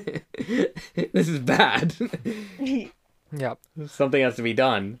 this is bad. Yep. Something has to be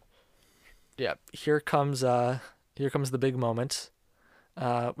done. Yep. Here comes the big moment.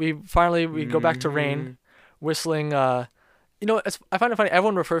 We go back to Rain whistling. I find it funny.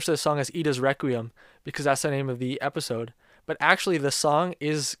 Everyone refers to the song as Ida's Requiem because that's the name of the episode. But actually, the song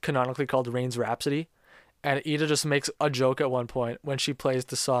is canonically called Rain's Rhapsody. And Ida just makes a joke at one point when she plays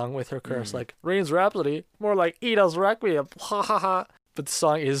the song with her curse, like, Rain's Rhapsody, more like Ida's Requiem, ha ha ha. But the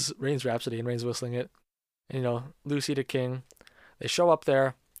song is Rain's Rhapsody, and Rain's whistling it. And, Luce, Ida, King, they show up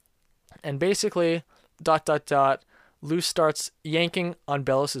there, and basically, ... Luce starts yanking on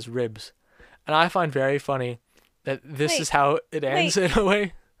Bellus's ribs. And I find very funny that this is how it ends in a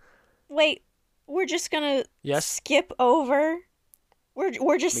way. Wait, we're just gonna skip over?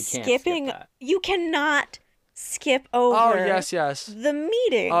 We're just skipping. You cannot skip over. Oh, yes. The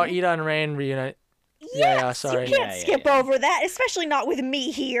meeting. Oh, Ida and Rain reunite. Yes, sorry. You can't skip over that, especially not with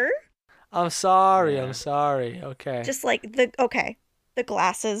me here. I'm sorry. Yeah. I'm sorry. Okay. Just like the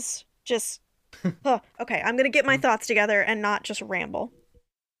glasses. Just okay. I'm gonna get my thoughts together and not just ramble.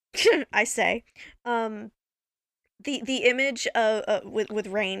 I say, the image of with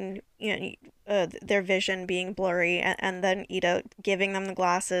Rain, their vision being blurry, and then Ida giving them the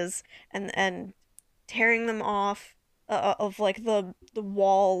glasses and tearing them off of like the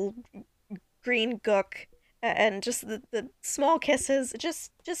wall green gook, and just the small kisses,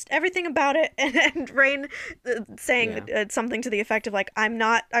 just everything about it, and Rain saying something to the effect of like,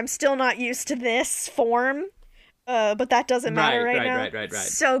 I'm still not used to this form, but that doesn't matter right now. Right.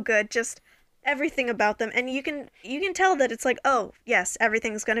 So good, just everything about them, and you can tell that it's like, oh yes,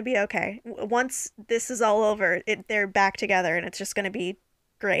 everything's gonna be okay once this is all over. They're back together, and it's just gonna be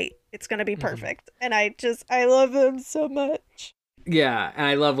great. It's gonna be perfect, and I love them so much. Yeah, and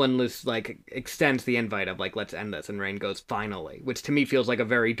I love when Luce like extends the invite of like, let's end this, and Rain goes, finally, which to me feels like a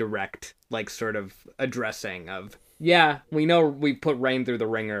very direct, like, sort of addressing of, yeah, we know we put Rain through the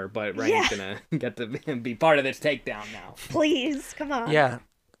ringer, but Rain's gonna get to be part of this takedown now. Please, come on. Yeah.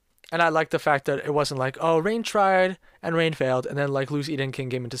 And I like the fact that it wasn't like, oh, Rain tried and Rain failed, and then like Luce, Ida, and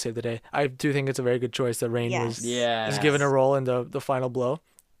King came in to save the day. I do think it's a very good choice that Rain was given a role in the final blow.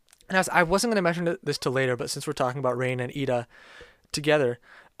 And I wasn't going to mention this till later, but since we're talking about Rain and Ida together,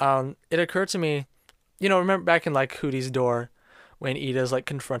 it occurred to me, remember back in like Hootie's door when Ida's like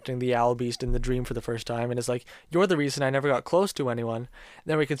confronting the owl beast in the dream for the first time, and it's like, you're the reason I never got close to anyone.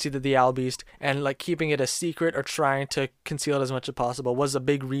 Then we can see that the owl beast, and like keeping it a secret or trying to conceal it as much as possible, was a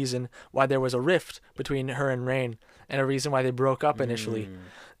big reason why there was a rift between her and Rain, and a reason why they broke up initially.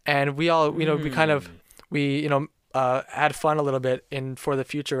 And we all, had fun a little bit in For the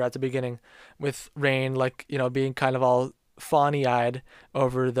Future at the beginning with Rain, like, being kind of all fawny-eyed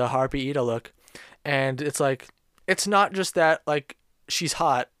over the Harpy Ida look. And it's like, it's not just that, like, she's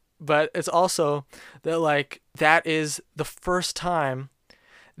hot, but it's also that, like, that is the first time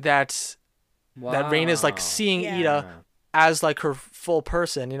that Rain is, like, seeing Ida as, like, her full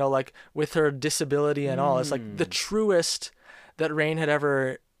person, like, with her disability and all. It's, like, the truest that Rain had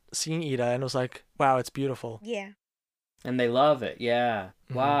ever seen Ida, and it was like, wow, it's beautiful. Yeah. And they love it, yeah.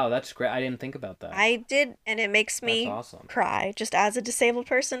 Wow, that's great. I didn't think about that. I did, and it makes me cry. Just as a disabled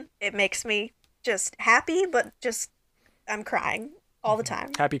person, it makes me just happy, but just, I'm crying all the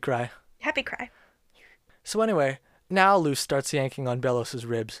time. Happy cry. Happy cry. So anyway, now Luce starts yanking on Belos's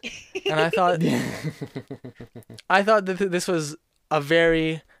ribs. And I thought that this was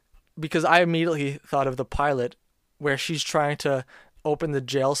because I immediately thought of the pilot where she's trying to open the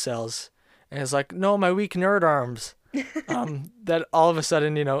jail cells, and it's like, no, my weak nerd arms. That all of a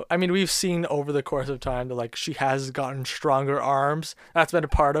sudden, we've seen over the course of time that like she has gotten stronger arms. That's been a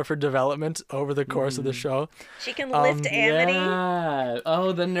part of her development over the course of the show. She can lift Amity. Yeah.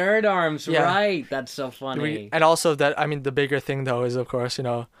 Oh, the nerd arms, right. That's so funny. And also that, the bigger thing though is, of course,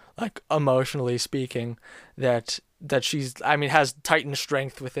 like emotionally speaking, that she's, has Titan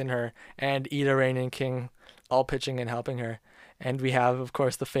strength within her, and Ida, Rain, and King all pitching and helping her. And we have, of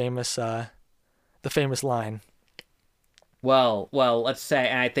course, the famous line. Well, let's say,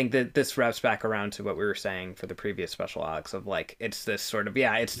 and I think that this wraps back around to what we were saying for the previous special, Alex, of like, it's this sort of,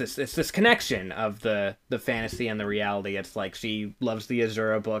 it's this connection of the fantasy and the reality. It's like she loves the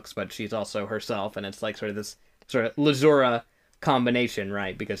Azura books, but she's also herself, and it's like sort of this sort of Lazura combination,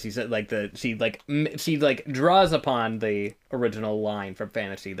 right? Because she's like she draws upon the original line from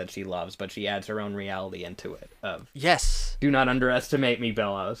fantasy that she loves, but she adds her own reality into it. Yes. Do not underestimate me,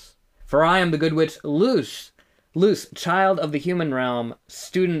 Belos, for I am the good witch Luce, child of the human realm,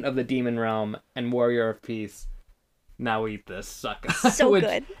 student of the demon realm, and warrior of peace. Now eat this, sucker. So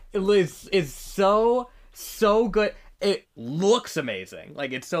good. It's so good. It looks amazing.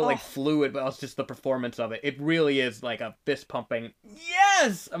 Like, it's so, like, fluid, but it's just the performance of it. It really is, like, a fist-pumping,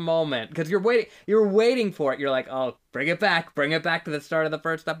 yes, a moment. Because you're waiting for it. You're like, oh, bring it back to the start of the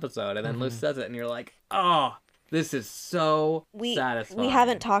first episode. And then Luce says it, and you're like, oh, this is so satisfying. We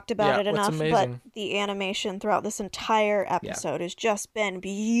haven't talked about it enough, amazing. But the animation throughout this entire episode has just been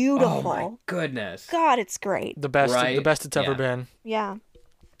beautiful. Oh my goodness. God, it's great. The best it's ever been. Yeah.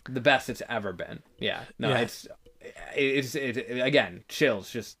 The best it's ever been. Yeah. No, it's again,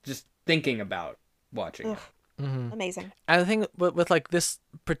 chills just thinking about watching it. Amazing. And I think with like this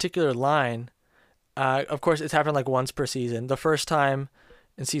particular line, of course it's happened like once per season. The first time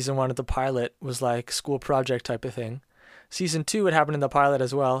in season 1 of the pilot was like school project type of thing. Season 2, it happened in the pilot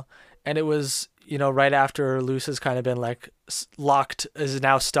as well. And it was, right after Luce has kind of been like is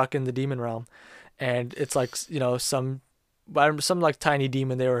now stuck in the demon realm. And it's like, some like tiny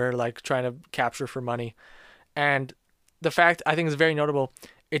demon they were like trying to capture for money. And the fact I think is very notable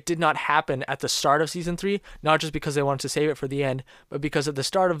it did not happen at the start of season 3, not just because they wanted to save it for the end, but because at the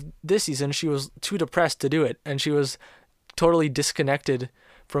start of this season, she was too depressed to do it. And she was totally disconnected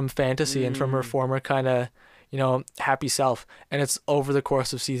from fantasy and from her former kind of, happy self. And it's over the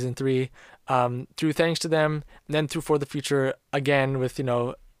course of season 3, through Thanks to Them, and then through For the Future again with,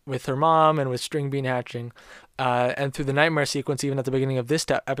 with her mom and with string bean hatching, and through the nightmare sequence, even at the beginning of this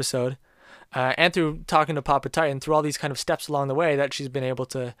episode, and through talking to Papa Titan, through all these kind of steps along the way, that she's been able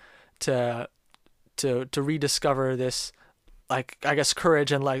to rediscover this, like, I guess,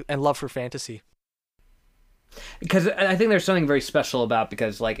 courage and love for fantasy. Because I think there's something very special about,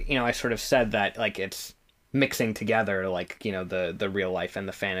 because, like, I sort of said that, like, it's mixing together, like, the real life and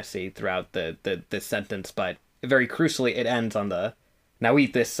the fantasy throughout the sentence, but very crucially it ends on the "now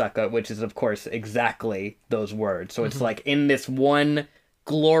eat this sucker," which is of course exactly those words. So it's like in this one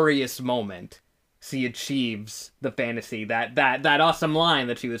glorious moment, she achieves the fantasy, that awesome line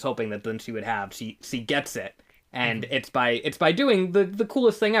that she was hoping that then she would have. She gets it, and it's by doing the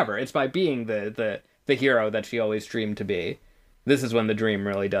coolest thing ever. It's by being the hero that she always dreamed to be. This is when the dream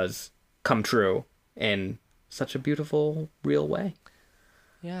really does come true in such a beautiful, real way.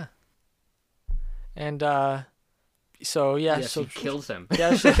 Yeah. And so she kills him.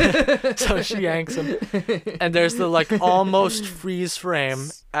 Yeah, so she yanks him, and there's the like almost freeze frame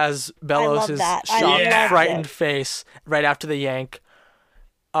as Bellows' shocked, frightened face right after the yank.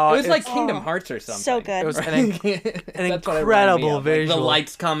 It was like Kingdom Hearts or something. So good. It was an incredible visual. Like the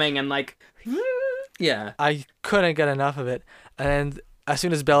lights coming and like, yeah. I couldn't get enough of it. And as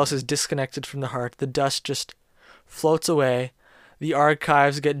soon as Bellows is disconnected from the heart, the dust just floats away. The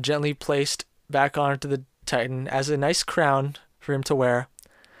archives get gently placed back onto the Titan as a nice crown for him to wear.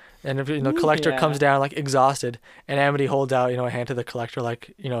 And if Collector comes down like exhausted, and Amity holds out a hand to the Collector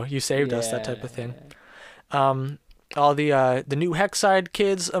like you saved us, that type of thing. All the new Hexside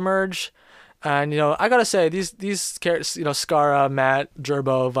kids emerge, and I gotta say these characters, Skara, Matt,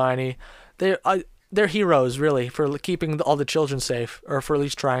 Gerbo, Viney, they're heroes really for keeping all the children safe, or for at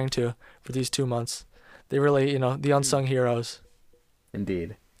least trying to, for these 2 months. They really the unsung heroes.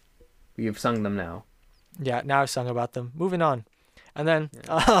 Indeed, you've sung them now. Yeah, now I've sung about them. Moving on. And then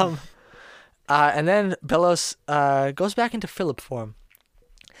and then Bellows goes back into Philip form.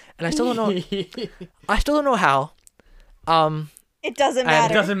 And I still don't know how. It doesn't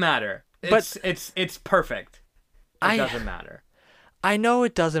matter. It doesn't matter. It's perfect. It doesn't matter. I know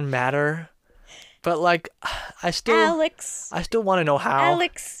it doesn't matter. But like I still want to know how.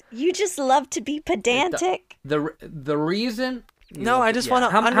 Alex, you just love to be pedantic. The reason. No, I just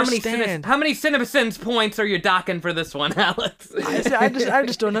want to understand. How many CinemaSins points are you docking for this one, Alex? I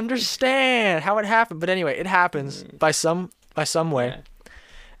just don't understand how it happened. But anyway, it happens by some way. Yeah.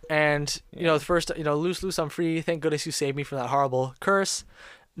 And the first, loose, I'm free. Thank goodness you saved me from that horrible curse.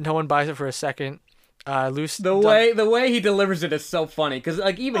 No one buys it for a second. Loose. The way he delivers it is so funny, because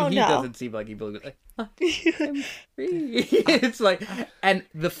like even doesn't seem like he believes it. Like, I'm free. It's like, and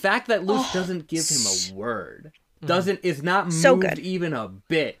the fact that Loose doesn't give him a word. Is not moved so good. Even a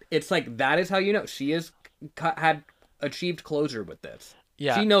bit. It's like, that is how she has had achieved closure with this.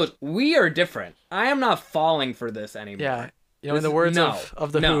 Yeah. She knows we are different. I am not falling for this anymore. Yeah. In the words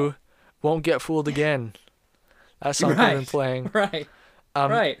of the Who, won't get fooled again. That's something I've been playing. Right.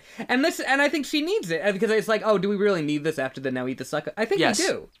 Right. And I think she needs it, because it's like, oh, do we really need this after the now eat the sucker? I think we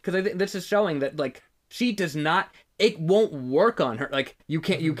do. Because I think this is showing that like she does not. It won't work on her. Like you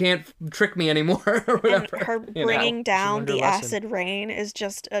can't trick me anymore or whatever. And her bringing down the acid rain is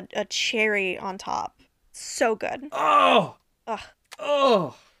just a cherry on top. So good. Oh,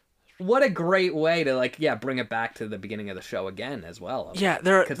 what a great way to bring it back to the beginning of the show again as well. Yeah,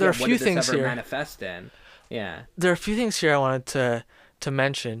 there are a few things here. Manifest in. Yeah, there are a few things here I wanted to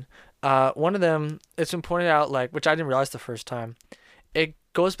mention. One of them, it's been pointed out, which I didn't realize the first time. It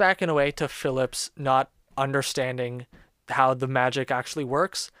goes back in a way to Philip's not understanding how the magic actually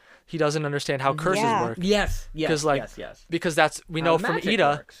works. He doesn't understand how curses work. Yes. Because we know from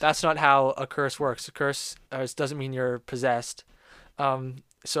Ida works. That's not how a curse works. A curse doesn't mean you're possessed.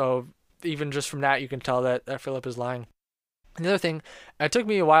 So even just from that, you can tell that Philip is lying. And the other thing, it took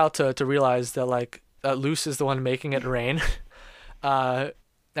me a while to realize that Luce is the one making it rain,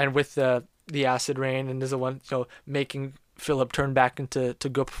 and with the acid rain, and is the one making Philip turn back into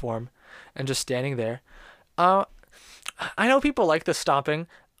Goop form, and just standing there. I know people like the stomping.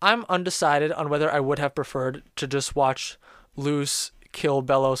 I'm undecided on whether I would have preferred to just watch Luce kill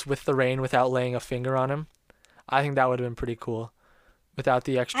Bellows with the rain without laying a finger on him. I think that would have been pretty cool, without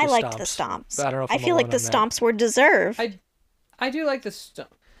the extra stomps. I liked the stomps. But I don't know if I feel like the stomps were deserved. I do like the stomps.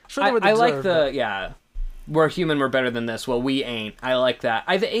 Sure, I like the we're human, we're better than this. Well, we ain't. I like that.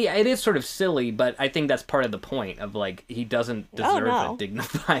 It is sort of silly, but I think that's part of the point of, like, he doesn't deserve a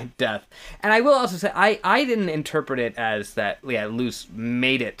dignified death. And I will also say, I didn't interpret it as that, yeah, Luce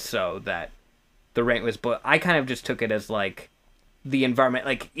made it so that the rain was, but I kind of just took it as, like, the environment,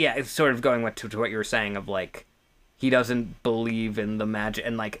 like, yeah, it's sort of going to what you were saying of, like, he doesn't believe in the magic,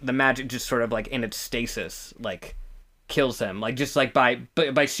 and, like, the magic just sort of, like, in its stasis, like, kills him, like, just, like, by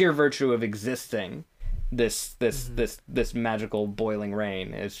sheer virtue of existing, this magical boiling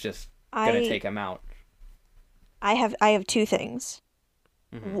rain is just gonna take him out. I have two things.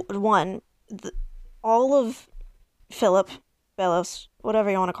 One, all of Philip Belos,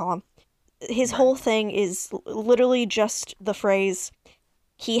 whatever you want to call him, his whole thing is literally just the phrase,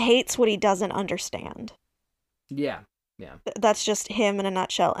 he hates what he doesn't understand. Yeah. That's just him in a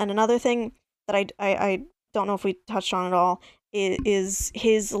nutshell. And another thing that I don't know if we touched on at all is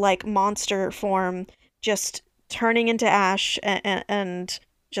his, like, monster form just turning into ash and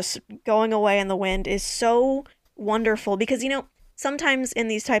just going away in the wind is so wonderful. Because, you know, sometimes in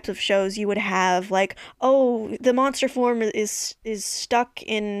these types of shows you would have, like, oh, the monster form is stuck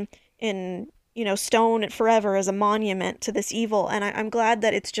in you know, stone forever as a monument to this evil, and I'm glad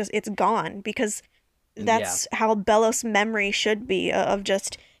that it's gone, because that's how Belos' memory should be, of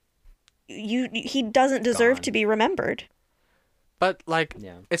just he doesn't deserve to be remembered. But, like,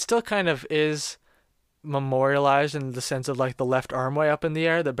 it still kind of is memorialized in the sense of, like, the left arm way up in the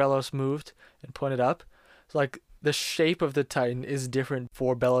air that Belos moved and pointed up. So, like, the shape of the Titan is different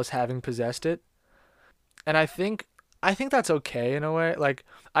for Belos having possessed it, and I think that's okay in a way. Like,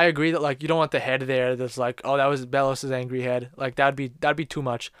 I agree that, like, you don't want the head there that's like, oh, that was Belos' angry head. Like, that'd be too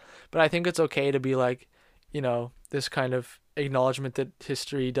much. But I think it's okay to be like, you know, this kind of acknowledgement that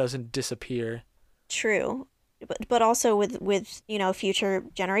history doesn't disappear. True. But also with you know, future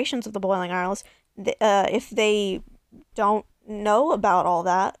generations of the Boiling Isles, if they don't know about all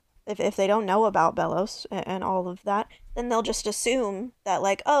that, if they don't know about Belos and all of that, then they'll just assume that,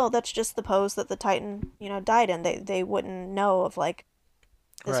 like, oh, that's just the pose that the Titan, you know, died in. They wouldn't know of, like,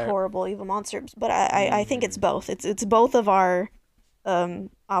 this horrible evil monster. But I think it's both. It's both of our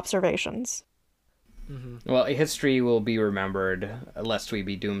observations. Well, history will be remembered lest we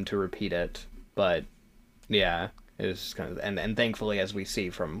be doomed to repeat it. But yeah, it's kind of, and thankfully, as we see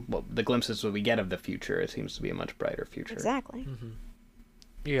from the glimpses that we get of the future, it seems to be a much brighter future. Exactly.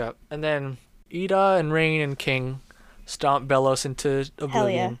 Yeah, and then Ida and Rain and King stomp Belos into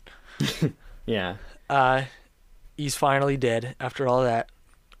oblivion. Hell yeah. Yeah. He's finally dead after all that.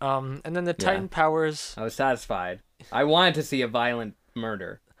 And then the Titan powers. I was satisfied. I wanted to see a violent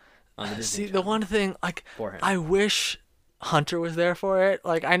murder on the Disney Channel. The one thing, like, I wish Hunter was there for it.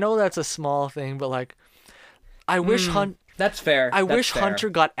 Like, I know that's a small thing, but, like, I wish That's fair. I wish Hunter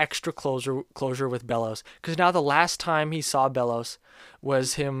got extra closure with Belos, because now the last time he saw Belos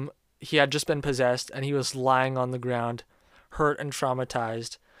was he had just been possessed and he was lying on the ground, hurt and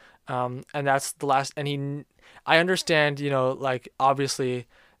traumatized. And that's the last, and I understand, you know, like, obviously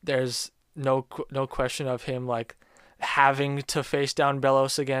there's no question of him, like, having to face down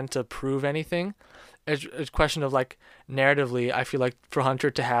Belos again to prove anything. It's a question of, like, narratively, I feel like for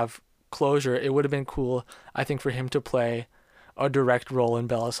Hunter to have closure, it would have been cool, I think, for him to play a direct role in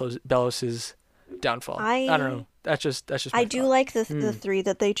Belos's downfall. I don't know. That's just I do like the three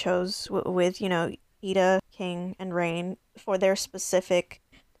that they chose with, you know, Ida, King, and Rain for their specific,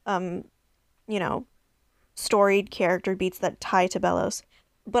 you know, storied character beats that tie to Belos.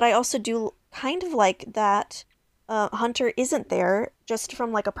 But I also do kind of like that Hunter isn't there just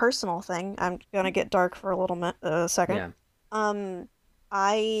from, like, a personal thing. I'm gonna get dark for a little second. Yeah.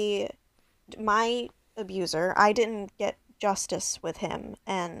 My abuser, I didn't get justice with him,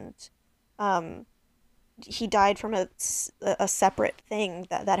 and he died from a separate thing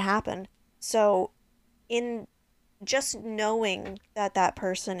that happened. So in just knowing that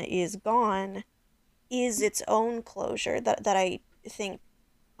person is gone is its own closure that I think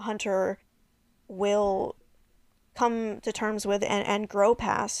Hunter will come to terms with and grow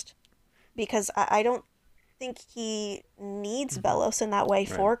past, because I don't think he needs Belos in that way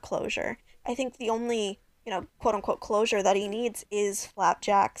for closure. I think the only, you know, quote unquote closure that he needs is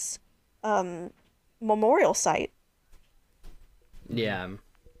Flapjack's memorial site. Yeah.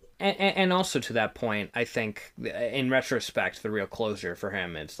 And also to that point, I think in retrospect, the real closure for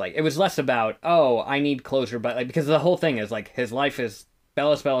him, it's like, it was less about, oh, I need closure, but, like, because the whole thing is, like, his life is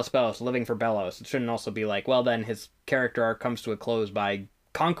Belos, living for Belos. It shouldn't also be like, well, then his character arc comes to a close by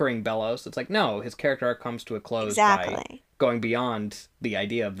conquering Belos. It's like, no, his character arc comes to a close by going beyond the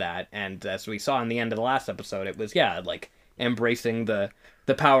idea of that. And as we saw in the end of the last episode, it was, like, embracing the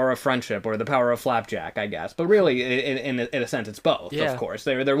power of friendship or the power of flapjack, I guess. But really, in a sense, it's both. Of course,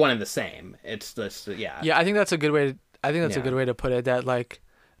 they're one and the same. It's this, yeah. Yeah, I think that's a good way. A good way to put it. That like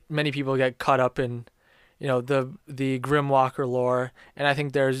many people get caught up in, the Grimwalker lore, and I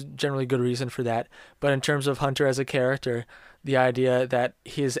think there's generally good reason for that. But in terms of Hunter as a character, the idea that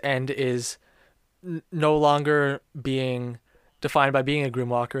his end is no longer being defined by being a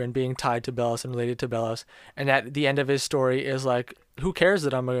Grimwalker and being tied to Belos and related to Belos, and that the end of his story is like, who cares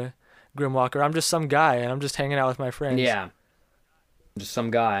that I'm a Grimwalker? I'm just some guy, and I'm just hanging out with my friends. Yeah, just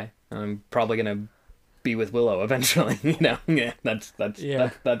some guy. I'm probably gonna be with Willow eventually. Yeah, that's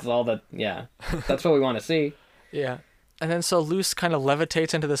all that. Yeah, that's what we want to see. Yeah, and then so Luce kind of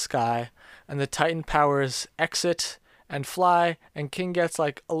levitates into the sky, and the Titan powers exit and fly, and King gets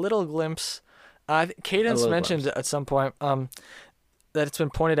like a little glimpse. Cadence mentioned at some point that it's been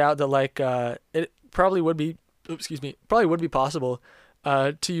pointed out that like it probably would be possible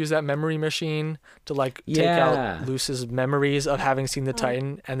to use that memory machine to like take out Luce's memories of having seen the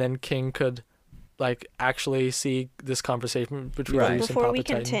Titan, and then King could like actually see this conversation between Luce and Papa Before we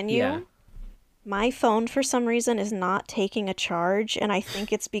Titan. continue, my phone for some reason is not taking a charge, and I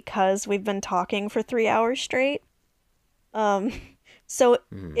think it's because we've been talking for 3 hours straight. So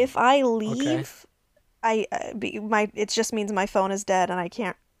if I leave, it just means my phone is dead and I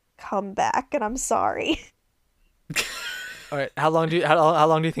can't come back, and I'm sorry. All right, how long do you think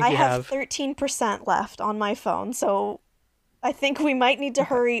you have? I have 13% left on my phone, so I think we might need to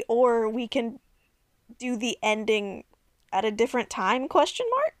hurry, or we can do the ending at a different time? ?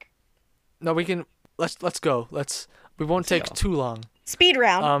 No, we can. Let's go. We won't take too long. Speed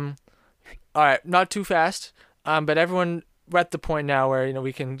round. All right, not too fast. But everyone, we're at the point now where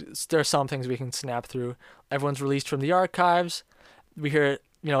there are some things we can snap through. Everyone's released from the archives. We hear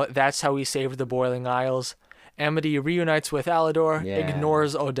that's how we saved the Boiling Isles. Amity reunites with Alador,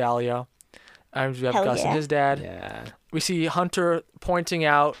 ignores Odalia. We have Gus and his dad. Yeah. We see Hunter pointing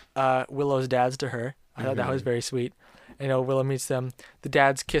out Willow's dads to her. I thought that was very sweet. Willow meets them. The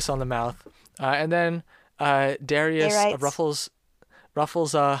dads kiss on the mouth. And then Darius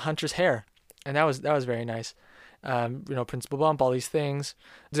ruffles Hunter's hair. And that was very nice. Principal Bump, all these things.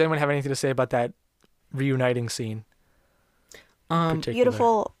 Does anyone have anything to say about that reuniting scene?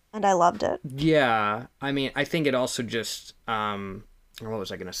 Beautiful, and I loved it. Yeah, I mean, I think it also just, what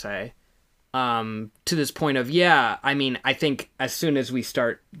was I going to say? To this point of, I think as soon as we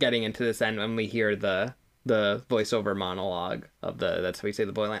start getting into this end, when we hear the voiceover monologue of that's how we say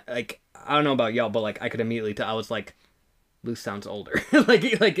the boy line, like, I don't know about y'all, but like, I could immediately tell, I was like, Luce sounds older.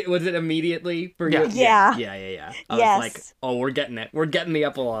 like, was it immediately for you? Yeah. I was like, oh, we're getting it. We're getting the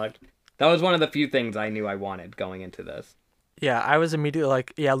epilogue. That was one of the few things I knew I wanted going into this. Yeah, I was immediately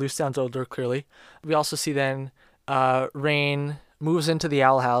like, Luce sounds older, clearly. We also see then Rain moves into the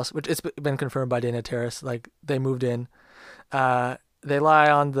Owl House, which it's been confirmed by Dana Terrace. Like, they moved in. They lie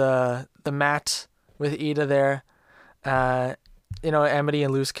on the mat with Ida there. Amity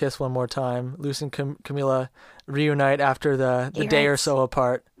and Luce kiss one more time. Luce and Camilla reunite after the day or so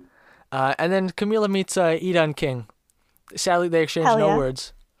apart. And then Camilla meets Ida and King. Sadly, they exchange no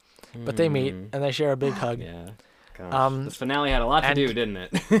words, but they meet and they share a big hug. Yeah. Gosh, this finale had a lot to do, didn't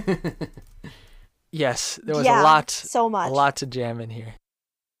it? Yes, there was a lot to jam in here.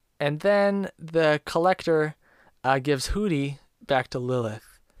 And then the Collector gives Hooty back to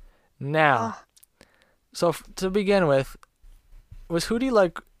Lilith. Now, so to begin with, was Hooty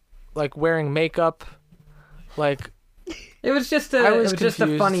like wearing makeup? Like, it was just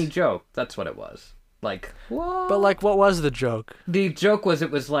a funny joke. That's what it was. Like, what? But like, what was the joke? The joke was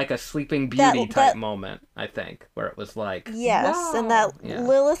it was like a Sleeping Beauty type moment, I think, where it was like, yes, wow. And that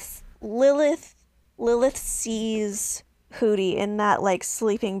Lilith sees Hooty in that like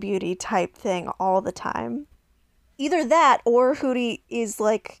Sleeping Beauty type thing all the time. Either that or Hooty is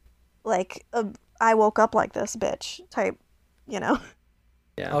like a I woke up like this bitch type, Yeah.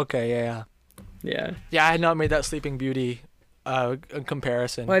 Okay. Yeah. Yeah, I had not made that Sleeping Beauty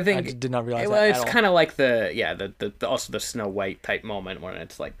comparison. Well, I think I did not realize that. Well, it's kind of like the also the Snow White type moment when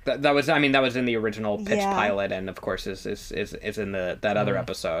it's like that was in the original pitch pilot, and of course is in that other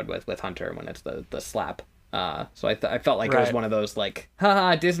episode with Hunter when it's the slap. So I felt like it was one of those like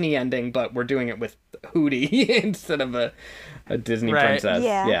haha Disney ending, but we're doing it with Hooty instead of a Disney princess.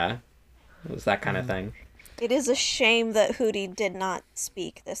 Yeah, it was that kind of thing. It is a shame that Hooty did not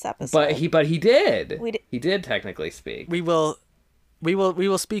speak this episode. But he did. He did technically speak. We will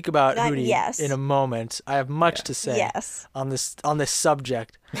speak about Hooty in a moment. I have much to say on this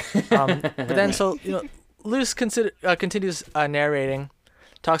subject. But then Luce continues narrating,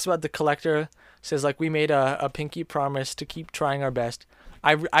 talks about the Collector says like, we made a pinky promise to keep trying our best.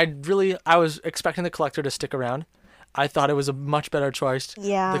 I was expecting the Collector to stick around. I thought it was a much better choice.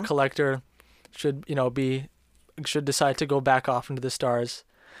 Yeah. The Collector should decide to go back off into the stars,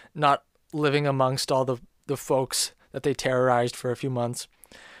 not living amongst all the folks that they terrorized for a few months.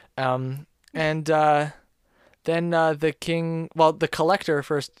 Then the King, the Collector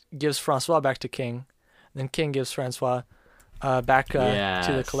first gives Francois back to King, then King gives Francois back to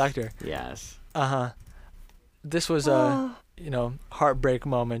the Collector. Yes. This was a heartbreak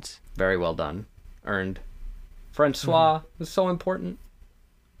moment. Very well done. Earned. Francois was so important.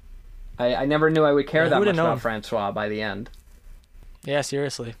 I never knew I would care that much about Francois by the end. Yeah,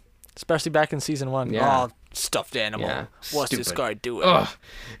 seriously. Especially back in season 1. Yeah. Oh, stuffed animal. Yeah. What's this guy doing? Ugh.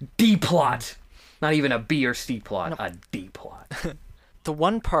 D-plot. Not even a B or C plot. A D plot. The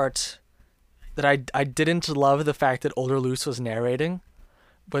one part that I didn't love the fact that older Luz was narrating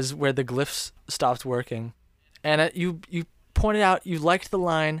was where the glyphs stopped working. And you pointed out you liked the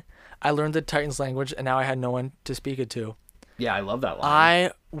line, I learned the Titan's language and now I had no one to speak it to. Yeah, I love that line.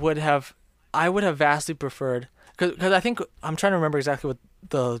 I would have vastly preferred, because I think, I'm trying to remember exactly what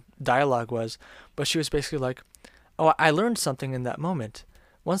the dialogue was, but she was basically like, oh, I learned something in that moment.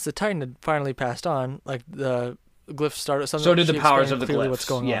 Once the Titan had finally passed on, like the glyphs started. So did the powers of the glyphs. What's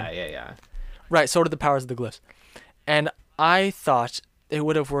going on. Yeah. Right, so did the powers of the glyphs. And I thought it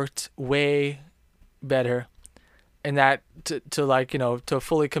would have worked way better in that to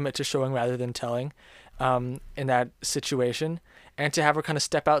fully commit to showing rather than telling in that situation, and to have her kind of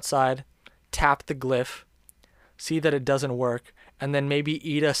step outside, tap the glyph, see that it doesn't work, and then maybe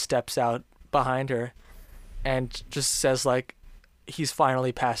Ida steps out behind her and just says like, he's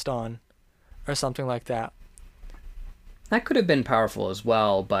finally passed on, or something like that. That could have been powerful as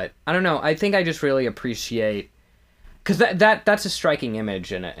well, but I don't know. I think I just really appreciate, because that's a striking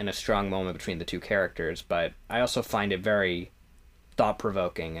image and a strong moment between the two characters, but I also find it very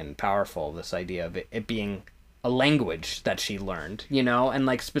thought-provoking and powerful, this idea of it being a language that she learned, and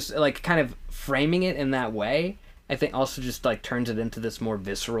like kind of framing it in that way. I think also just like turns it into this more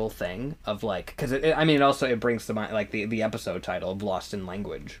visceral thing of like, because it brings to mind like the episode title of Lost in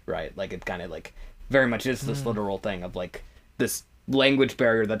Language, right? Like it kind of like very much is this literal thing of like this language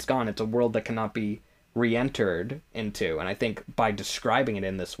barrier that's gone. It's a world that cannot be re-entered into, and I think by describing it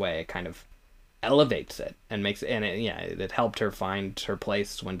in this way, it kind of elevates it and makes it, and it helped her find her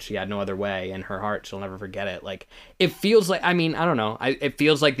place when she had no other way. In her heart, she'll never forget it. Like it feels like, I don't know, it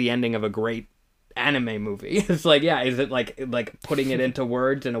feels like the ending of a great anime movie. It's like, is it like putting it into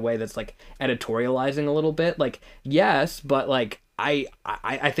words in a way that's like editorializing a little bit? Like, yes, but like I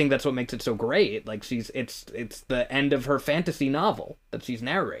think that's what makes it so great. Like it's the end of her fantasy novel that she's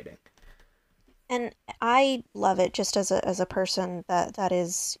narrating. And I love it just as a person that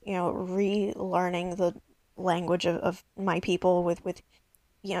is, relearning the language of my people with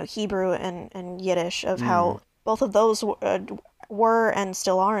Hebrew and Yiddish, of how both of those were and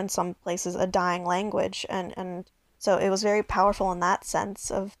still are in some places a dying language, and so it was very powerful in that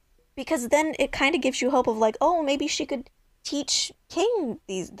sense of, because then it kind of gives you hope of like, oh, maybe she could teach King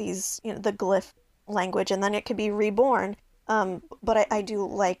these the glyph language, and then it could be reborn. But I do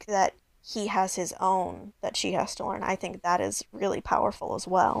like that he has his own that she has to learn. I think that is really powerful as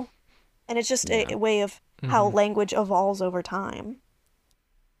well, and it's just a way of how language evolves over time.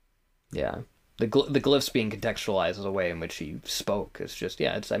 Yeah. The glyphs being contextualized as a way in which she spoke is just,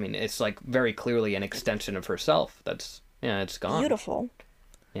 it's like very clearly an extension of herself. That's, it's gone. Beautiful.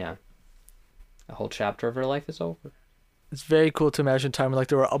 Yeah. A whole chapter of her life is over. It's very cool to imagine a time where like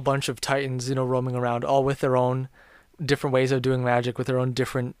there were a bunch of Titans, roaming around, all with their own different ways of doing magic, with their own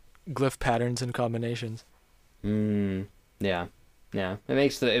different glyph patterns and combinations. Yeah. It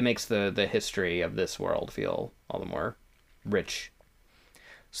makes the history of this world feel all the more rich.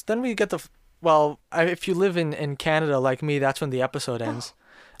 So then we get if you live in Canada like me, that's when the episode ends.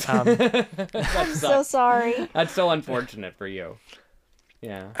 I'm so sorry. That's so unfortunate for you.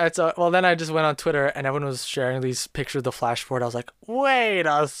 Yeah. Then I just went on Twitter and everyone was sharing these pictures of the flash forward. I was like, wait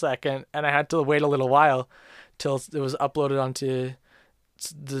a second. And I had to wait a little while till it was uploaded onto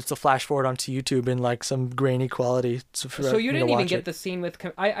the flash forward onto YouTube in like some grainy quality. So you didn't even get the scene with,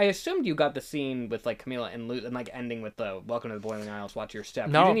 I assumed you got the scene with like Camila and Luz, and like ending with the "Welcome to the Boiling Isles, watch your step."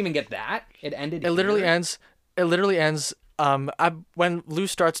 No. You didn't even get that. It ended. It literally ends. When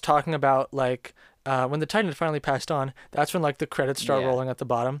Luz starts talking about like when the Titan had finally passed on. That's when like the credits start rolling at the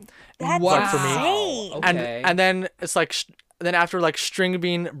bottom. That's like, for me. Okay. And then it's like then after like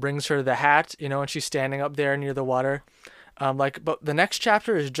Stringbean brings her the hat, and she's standing up there near the water. But the next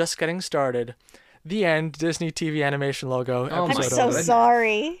chapter is just getting started. The end. Disney TV animation logo. Oh I'm my so goodness.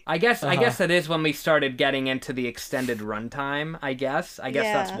 sorry. I guess that is when we started getting into the extended runtime, I guess.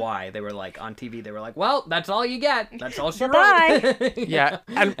 That's why. They were like, on TV, they were like, well, that's all you get. That's all she wrote. Yeah.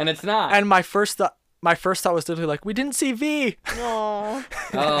 And it's not. And my first thought was literally like, we didn't see V. Aww.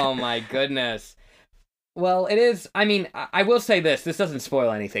 Oh my goodness. Well, it is. I mean, I will say this. This doesn't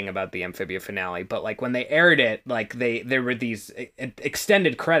spoil anything about the Amphibia finale, but like when they aired it, like there were these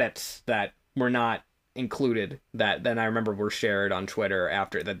extended credits that were not included that then I remember were shared on Twitter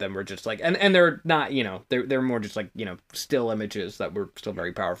after that. Then were just like, and they're not, they're more just like, still images that were still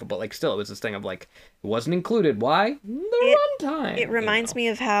very powerful, but like still it was this thing of like, it wasn't included. Why? The runtime. It reminds me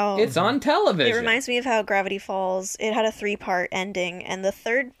of how it's on television. It reminds me of how Gravity Falls, it had a 3-part ending, and the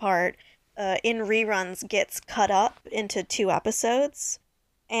third part in reruns gets cut up into 2 episodes,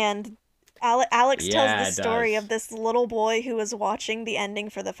 and Alex tells the story of this little boy who was watching the ending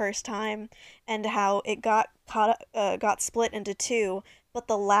for the first time, and how it got split into 2, but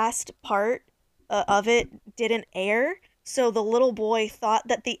the last part of it didn't air, so the little boy thought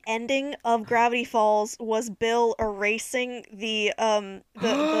that the ending of Gravity Falls was Bill erasing the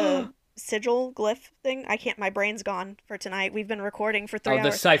sigil glyph thing. My brain's gone for tonight. We've been recording for 3 hours. Oh,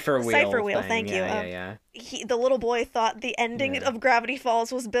 the cipher wheel. Cipher wheel, thing. thank you. Yeah. The little boy thought the ending of Gravity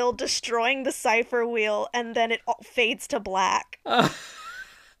Falls was Bill destroying the cipher wheel, and then it fades to black.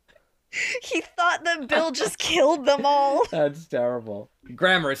 He thought that Bill just killed them all. That's terrible.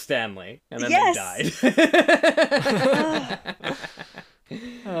 Grammar Stanley. And then yes. they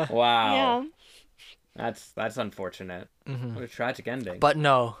died. Wow. Yeah. That's unfortunate. Mm-hmm. What a tragic ending. But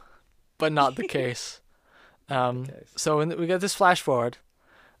not the case. So we get this flash forward.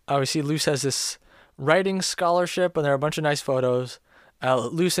 We see Luce has this writing scholarship, and there are a bunch of nice photos.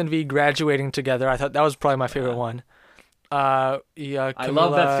 Luce and V graduating together. I thought that was probably my favorite one. Camilla, I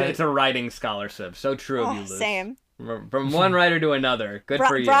love that it's a writing scholarship. So true of you, Luce. Same. From one writer to another. Good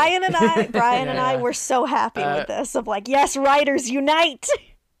for you. Brian and I were so happy with this. Of like, yes, writers unite.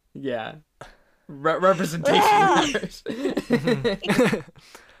 Yeah. Representation matters.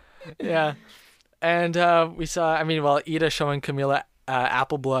 Yeah. And we saw, Ida showing Camilla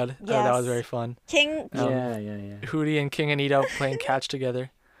apple blood. Yes. That was very fun. King. Yeah. Hootie and King and Ida playing catch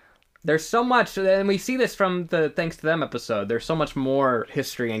together. There's so much, and we see this from the Thanks to Them episode. There's so much more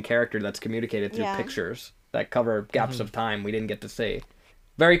history and character that's communicated through pictures that cover gaps of time we didn't get to see.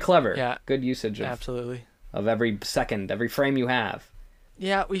 Very clever. Yeah. Good usage of every second, every frame you have.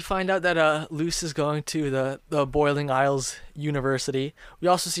 Yeah, we find out that Luce is going to the Boiling Isles University. We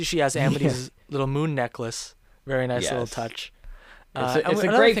also see she has Amity's little moon necklace. Very nice little touch. It's a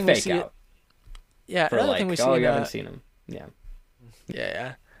great fake out. Yeah, another thing we see. You haven't seen them. Yeah.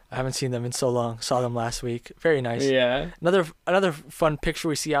 Yeah. I haven't seen them in so long. Saw them last week. Very nice. Yeah. Another fun picture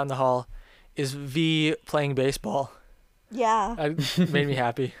we see out in the hall is V playing baseball. Yeah. It made me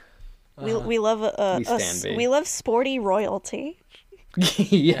happy. We love we love sporty royalty.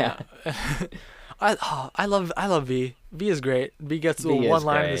 Yeah. I love V. V is great. V gets the one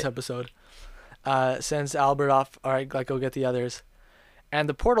line in this episode. Sends Albert off. All right, go get the others. And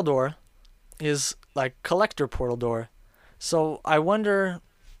the portal door is like collector portal door. So I wonder.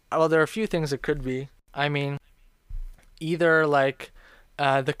 Well, there are a few things it could be. Either like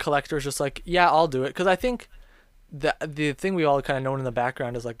the collector's just like, yeah, I'll do it, because I think the thing we all kind of know in the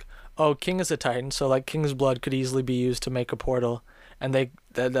background is like, oh, King is a Titan, so like King's blood could easily be used to make a portal, and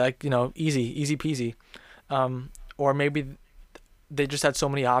they're like, easy peasy. Or maybe they just had so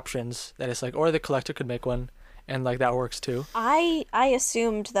many options that it's like, or the collector could make one, and like that works too. I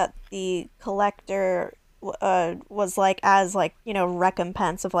assumed that the collector was like, as like,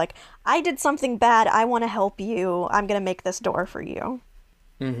 recompense of like, I did something bad, I want to help you, I'm gonna make this door for you.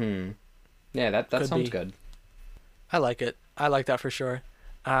 Yeah, that sounds good. I like it. I like that for sure.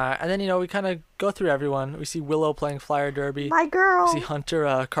 And then we kind of go through everyone. We see Willow playing Flyer Derby. My girl. We see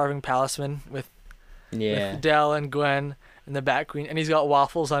Hunter carving Palisman with Dell and Gwen and the Bat Queen, and he's got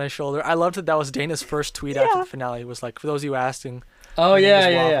waffles on his shoulder. I loved that was Dana's first tweet after the finale. Was like, for those of you asking. Oh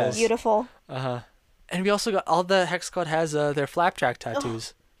yeah. Beautiful. And we also got, all the Hex Squad has their flapjack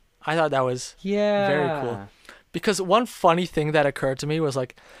tattoos. I thought that was very cool. Because one funny thing that occurred to me was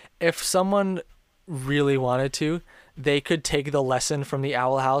like, if someone really wanted to, they could take the lesson from the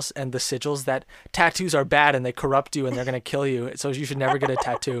Owl House and the sigils that tattoos are bad and they corrupt you and they're going to kill you. So you should never get a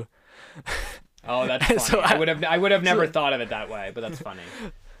tattoo. Oh, that's funny. So I would have never thought of it that way, but that's funny.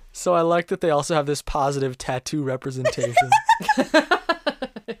 So I like that they also have this positive tattoo representation.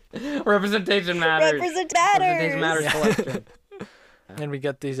 Representation matters. Representation matters collection. And we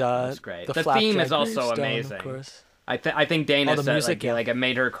get these That's great. the theme is also stone, amazing. of course. I think Dana the said music, like it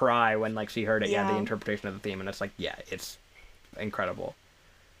made her cry when like she heard it. Yeah, Yeah. the interpretation of the theme, and it's like it's incredible.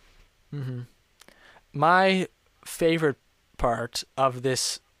 My favorite part of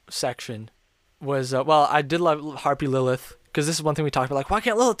this section was well, I did love Harpy Lilith, because this is one thing we talked about, like, why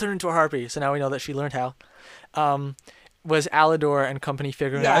can't Lilith turn into a harpy? So now we know that she learned how. Was Alador and company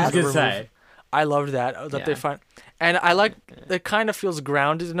figuring Yeah. out I how was to gonna remove. say I loved that they find, and I like it. Kind of feels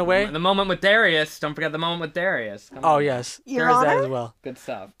grounded in a way. the moment with Darius. Don't forget the moment with Darius. Come Oh on. yes, Your there's that Honor? as well. Good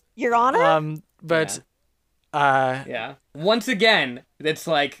stuff. Your Honor? But Yeah. Once again, it's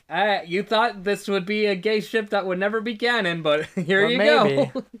like you thought this would be a gay ship that would never be canon, but here you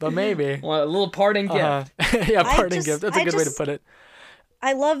maybe, go. but maybe. Well, a little parting gift. Yeah, I parting just- gift. That's a I good way to just- put it.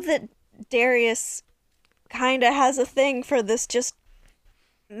 I love that Darius kind of has a thing for this just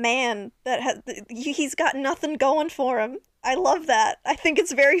man that he's got nothing going for him. I love that. I think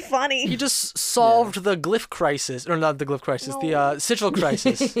it's very funny. He just solved the glyph crisis, or not the glyph crisis, the sigil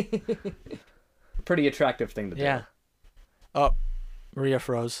crisis. Pretty attractive thing to do. Yeah. Oh, Maria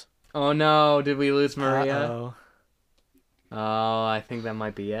froze. Oh no, did we lose Maria? Uh-oh. Oh, I think that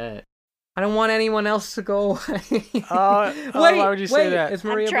might be it. I don't want anyone else to go away. Why would you say that? Is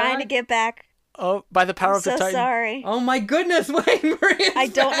Maria I'm trying back? to get back. Oh, by the power I'm of the so Titan. sorry. Oh my goodness, wait, Maria's I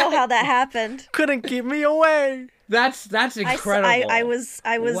don't know back. how that happened. Couldn't keep me away. That's incredible. I was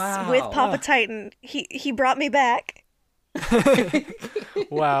Wow. with Papa Titan. He brought me back.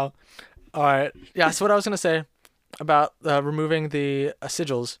 Wow. All right. Yeah. So what I was gonna say about removing the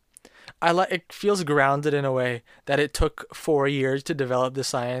sigils, it feels grounded in a way that it took 4 years to develop the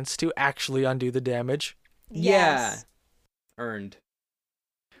science to actually undo the damage. Yes. Earned.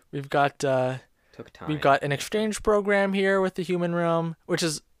 We've got Took time. we've got an exchange program here with the human realm, which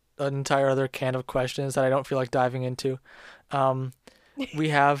is an entire other can of questions that I don't feel like diving into. We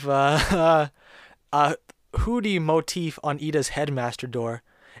have a hoodie motif on Ida's headmaster door.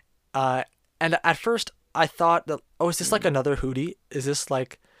 And at first I thought that, is this like another Hootie? Is this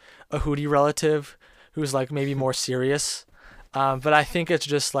like a Hootie relative who's like maybe more serious? But I think it's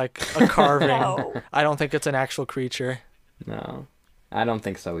just like a carving. No. I don't think it's an actual creature. No, I don't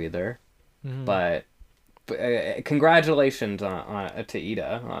think so either. Mhm. But congratulations on to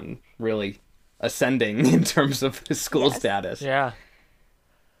Ida on really ascending in terms of his school Yes. status. Yeah.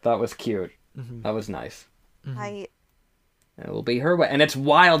 That was cute. Mhm. That was nice. I It will be her way, and it's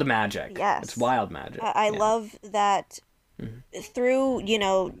wild magic. Yes. It's wild magic. I Yeah. love that through,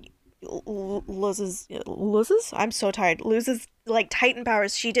 Luz's I'm so tired. Luz's like Titan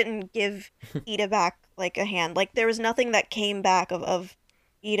powers, she didn't give Ida back like a hand. Like there was nothing that came back of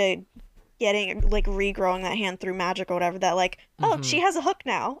Ida getting like regrowing that hand through magic or whatever that like, oh, she has a hook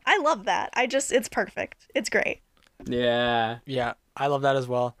now. I love that. It's perfect. It's great. Yeah. Yeah, I love that as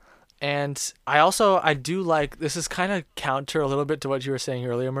well. And I do like, this is kind of counter a little bit to what you were saying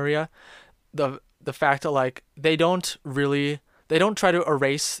earlier, Maria. The fact that like they don't try to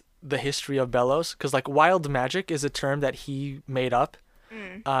erase the history of Belos, because like wild magic is a term that he made up.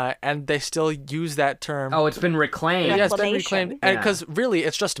 And they still use that term. Oh, it's been reclaimed. Yeah, it's been Reclamation. reclaimed. Yeah. Because really,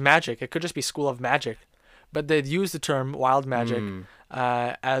 it's just magic. It could just be school of magic. But they'd use the term wild magic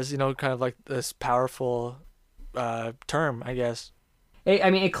as, kind of like this powerful term, I guess.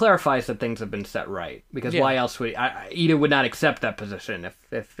 I mean, it clarifies that things have been set right. Because Yeah. why else would Ida would not accept that position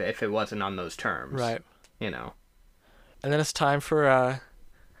if it wasn't on those terms. Right. And And then it's time for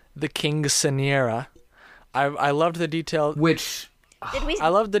the King Saniera. I loved the detail. which Did we I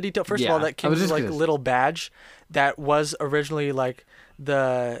loved the detail. First of all, Yeah, that I was King's just like gonna- little badge that was originally like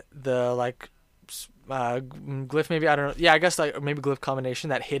the like glyph, maybe, I don't know. Yeah, I guess like maybe glyph combination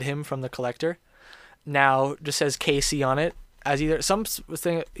that hid him from the collector. Now just says KC on it, as either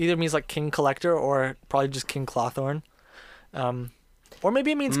either means like King Collector or probably just King Clawthorn. Or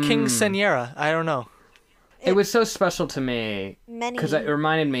maybe it means King Saniera. I don't know. it was so special to me many because it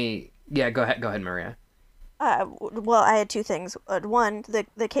reminded me. Yeah, go ahead, Maria. well, I had two things. One, the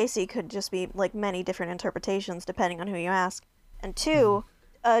KC could just be like many different interpretations depending on who you ask. And two,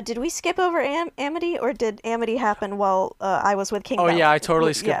 did we skip over Amity, or did Amity happen while I was with King Oh Belos? yeah, I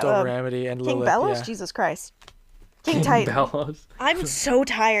totally skipped over uh, Amity and King Lilith. Belos? Yeah. Jesus Christ. King Titan. Bellows. I'm so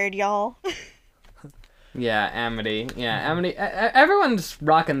tired, y'all. Yeah, Amity. Yeah, Amity. Everyone's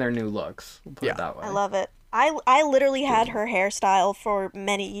rocking their new looks. We'll put Yeah. it that way. I love it. I literally had her hairstyle for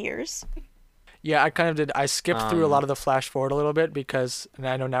many years. Yeah, I kind of did. I skipped through a lot of the flash forward a little bit because, and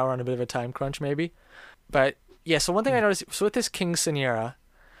I know now we're on a bit of a time crunch maybe. But yeah, so one thing I noticed, so with this King Saniera,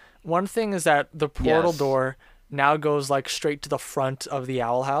 one thing is that the portal Yes. door now goes like straight to the front of the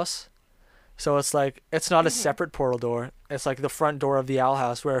owl house. So it's like it's not a separate portal door. It's like the front door of the owl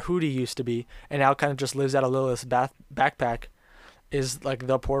house where Hooty used to be, and now kind of just lives out of Lilith's backpack, is like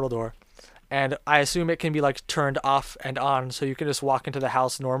the portal door. And I assume it can be like turned off and on, so you can just walk into the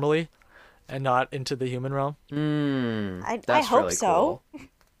house normally, and not into the human realm. I hope really so. Cool.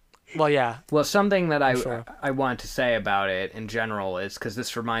 Well, yeah. Well, something that I want to say about it in general is because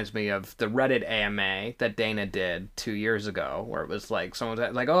this reminds me of the Reddit AMA that Dana did 2 years ago, where it was like someone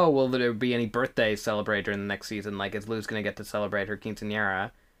was like, "Oh, will there be any birthday celebrate during the next season? Like, is Luz gonna get to celebrate her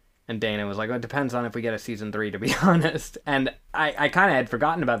quinceañera?" And Dana was like, "Well, it depends on if we get a season 3, to be honest." And I kind of had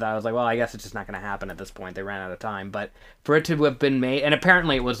forgotten about that. I was like, "Well, I guess it's just not gonna happen at this point. They ran out of time." But for it to have been made, and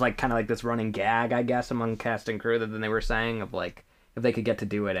apparently it was like kind of like this running gag, I guess, among cast and crew that then they were saying of like, if they could get to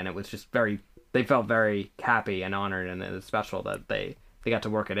do it, and it was just they felt very happy and honored, and it was special that they got to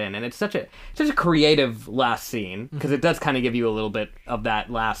work it in. And it's such a creative last scene, because it does kind of give you a little bit of that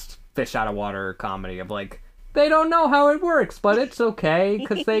last fish out of water comedy of like, they don't know how it works, but it's okay,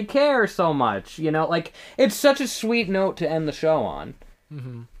 because they care so much, you know? Like, it's such a sweet note to end the show on.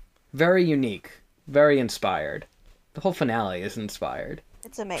 Mm-hmm. Very unique, very inspired. The whole finale is inspired.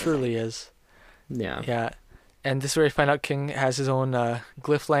 It's amazing. Truly is. Yeah. Yeah. And this is where you find out King has his own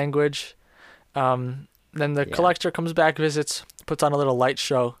glyph language. Then the collector comes back, visits, puts on a little light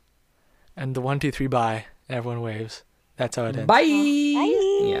show, and the 1, 2, 3 bye, and everyone waves. That's how it ends. Bye!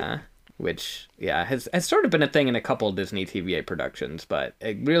 Yeah. Which, has sort of been a thing in a couple of Disney TVA productions, but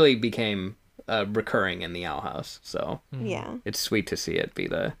it really became recurring in the Owl House. So it's sweet to see it be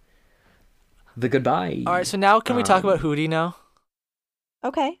the goodbye. All right, so now can we talk about Hooty now?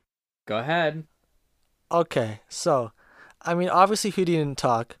 Okay. Go ahead. Okay, so, I mean, obviously Hooty didn't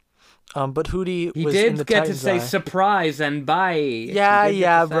talk, but Hooty was in the Titan's eye. He did get to say surprise and bye.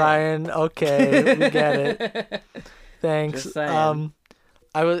 Yeah, Brian. Okay, we get it. Thanks. Just saying.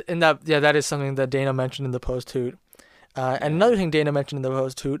 I was in that. Yeah, that is something that Dana mentioned in the post-hoot. And another thing Dana mentioned in the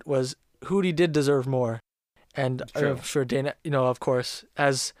post-hoot was Hooty did deserve more, and I'm sure Dana, of course,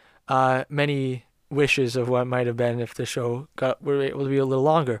 has many wishes of what might have been if the show were able to be a little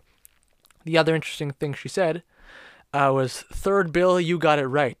longer. The other interesting thing she said was, "Third Bill, you got it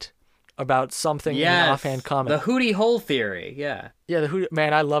right," about something in an offhand comment. The Hooty hole theory, yeah. Yeah, the Hooty,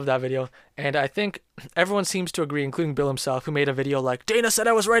 man, I love that video. And I think everyone seems to agree, including Bill himself, who made a video like, "Dana said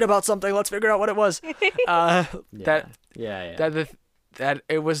I was right about something, let's figure out what it was." That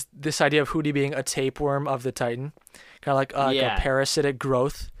it was this idea of Hooty being a tapeworm of the Titan. Kind of like a parasitic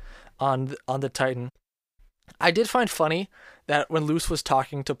growth on the Titan. I did find funny that when Luz was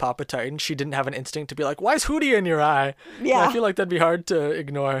talking to Papa Titan, she didn't have an instinct to be like, "Why is Hooty in your eye?" Yeah. I feel like that'd be hard to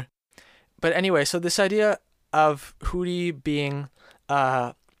ignore. But anyway, so this idea of Hooty being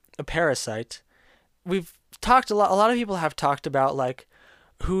a parasite, we've talked a lot of people have talked about like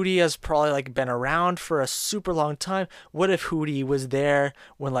Hooty has probably like been around for a super long time. What if Hooty was there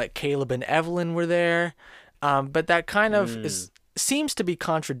when like Caleb and Evelyn were there? But that kind of seems to be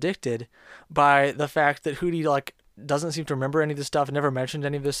contradicted by the fact that Hooty like doesn't seem to remember any of this stuff, never mentioned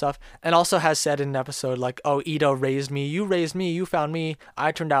any of this stuff, and also has said in an episode like, "Oh, Ida raised me, you found me,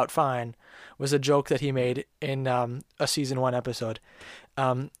 I turned out fine," was a joke that he made in a season 1 episode.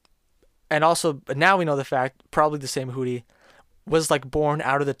 And also, now we know the fact, probably the same Hooty was like born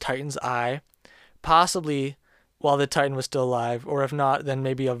out of the Titan's eye, possibly while the Titan was still alive, or if not, then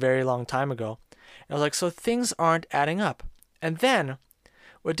maybe a very long time ago. And I was like, so things aren't adding up. And then,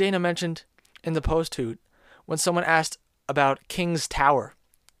 what Dana mentioned in the post-hoot, when someone asked about King's Tower,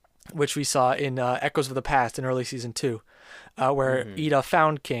 which we saw in Echoes of the Past in early season 2, where Ida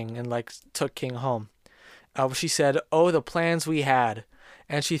found King and like took King home. She said, "Oh, the plans we had."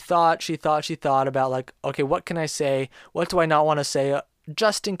 And she thought about like, okay, what can I say? What do I not want to say?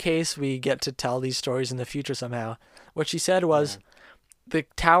 Just in case we get to tell these stories in the future somehow. What she said was, the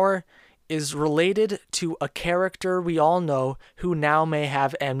tower is related to a character we all know who now may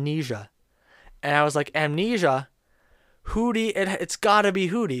have amnesia. And I was like, amnesia? Hooty, it's gotta be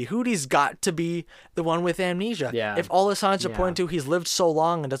Hooty. Hooty's got to be the one with amnesia. Yeah. If all the signs are pointing to he's lived so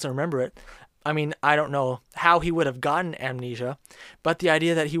long and doesn't remember it, I mean, I don't know how he would have gotten amnesia, but the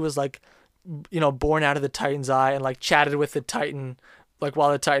idea that he was like, born out of the Titan's eye and like chatted with the Titan, like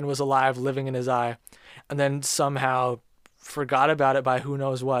while the Titan was alive, living in his eye, and then somehow forgot about it by who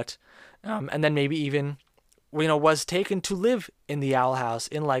knows what, and then maybe even, was taken to live in the Owl House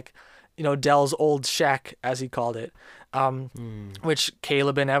in like, Del's old shack, as he called it, which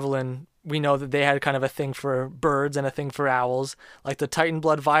Caleb and Evelyn, we know that they had kind of a thing for birds and a thing for owls. Like the Titan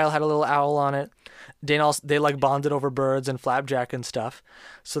blood vial had a little owl on it. They like bonded over birds and Flapjack and stuff.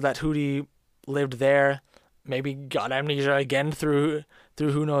 So that Hooty lived there, maybe got amnesia again through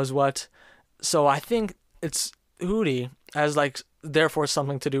who knows what. So I think it's Hooty has like therefore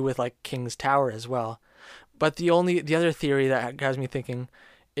something to do with like King's Tower as well. But the other theory that has me thinking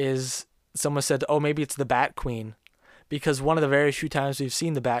is someone said, oh, maybe it's the Bat Queen, because one of the very few times we've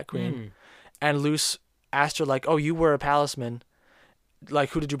seen the Bat Queen, and Luce asked her like, oh, you were a palisman, like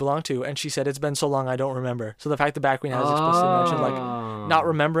who did you belong to? And she said, it's been so long I don't remember. So the fact the Bat Queen has explicitly mentioned like not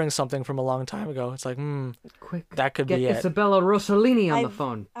remembering something from a long time ago, it's like quick, that could be it. Isabella Rossellini on the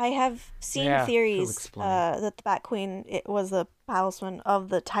phone. I have seen theories that the Bat Queen was the palisman of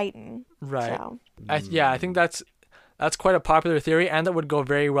the Titan. Right. So. I think that's quite a popular theory, and that would go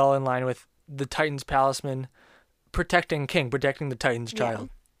very well in line with the Titan's palisman protecting the Titan's child.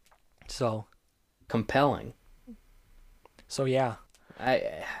 So compelling. So yeah.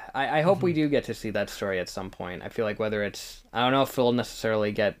 I hope we do get to see that story at some point. I feel like whether it's, I don't know if we'll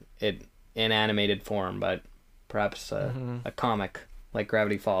necessarily get it in animated form, but perhaps a comic like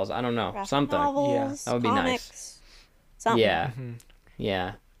Gravity Falls. I don't know. Something. Novels, that would be comics, nice. Something. Yeah.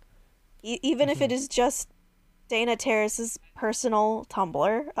 Yeah. Even if it is just Dana Terrace's personal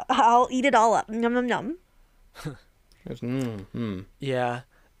Tumblr, I'll eat it all up. Num num num. Yeah.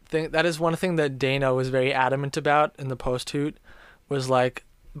 That is one thing that Dana was very adamant about in the post-hoot, was like,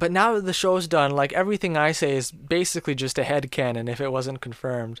 but now that the show's done, like everything I say is basically just a headcanon if it wasn't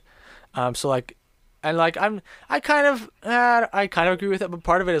confirmed. So like, and like I kind of agree with it, but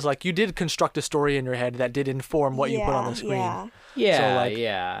part of it is like you did construct a story in your head that did inform what you put on the screen. Yeah. So like,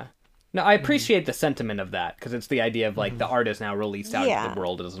 yeah. No, I appreciate the sentiment of that, because it's the idea of like the art is now released out into the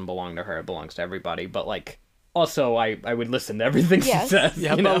world. It doesn't belong to her; it belongs to everybody. But like, also, I would listen to everything she says.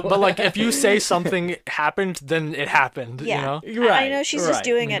 Yeah, but like if you say something happened, then it happened. Yeah. You know? Right, I know she's just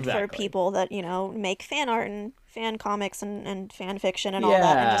doing it for people that, you know, make fan art and fan comics and fan fiction and all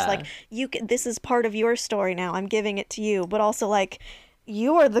that, and just like, this is part of your story now. I'm giving it to you, but also like,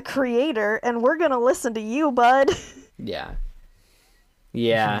 you are the creator, and we're gonna listen to you, bud. Yeah.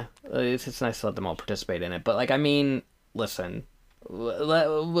 Yeah, it's nice to let them all participate in it, but like, I mean, listen,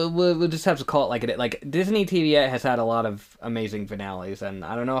 we'll just have to call it like it. Like, Disney TV has had a lot of amazing finales, and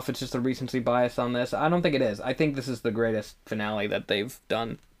I don't know if it's just a recency bias on this. I don't think it is. I think this is the greatest finale that they've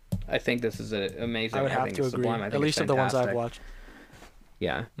done. I think this is amazing. I would have to agree. At least of the ones I've watched.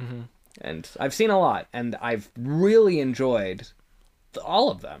 Yeah, and I've seen a lot, and I've really enjoyed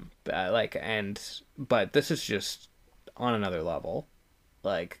all of them. But this is just on another level.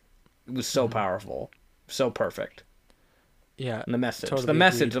 Like, it was so powerful, so perfect. Yeah, and the message, totally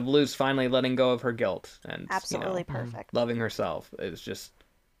message of Luce finally letting go of her guilt and absolutely perfect, loving herself is just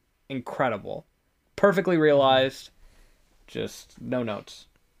incredible, perfectly realized. Just no notes.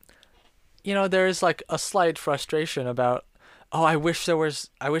 You know, there is like a slight frustration about, oh, I wish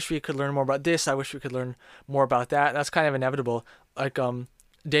we could learn more about this. I wish we could learn more about that. That's kind of inevitable. Like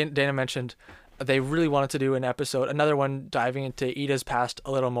Dana mentioned, they really wanted to do an episode, another one diving into Ida's past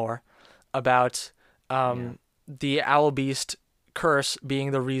a little more, about the Owl Beast curse being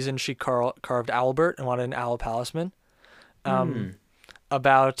the reason she carved Owlbert and wanted an owl palisman.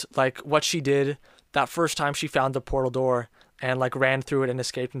 About like what she did that first time she found the portal door and like ran through it and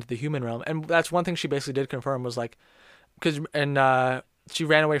escaped into the human realm. And that's one thing she basically did confirm, was like, she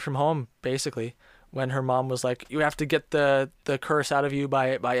ran away from home basically when her mom was like, you have to get the curse out of you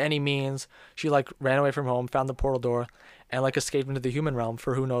by any means. She like ran away from home, found the portal door, and like escaped into the human realm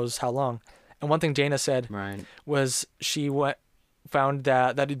for who knows how long. And one thing Dana said was she found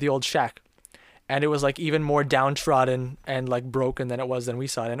that the old shack, and it was like even more downtrodden and like broken than we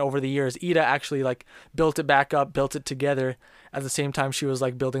saw it. And over the years, Ida actually like built it back up, built it together at the same time she was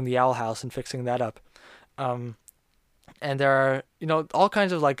like building the owl house and fixing that up. And there are, you know, all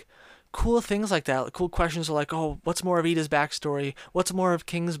kinds of like cool things like that. Cool questions are like, oh, what's more of Ida's backstory? What's more of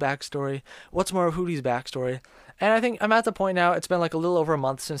King's backstory? What's more of Hooty's backstory? And I think I'm at the point now, it's been like a little over a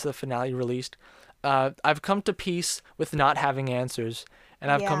month since the finale released. I've come to peace with not having answers.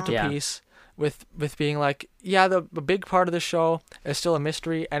 And I've come to peace with being like, the big part of the show is still a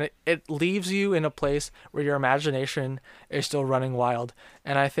mystery, and it leaves you in a place where your imagination is still running wild.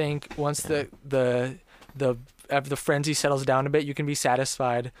 And I think once the frenzy settles down a bit, you can be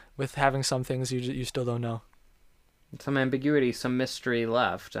satisfied with having some things you still don't know. Some ambiguity, some mystery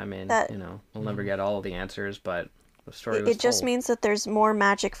left. I mean, we'll never get all of the answers, but the story was It just means that there's more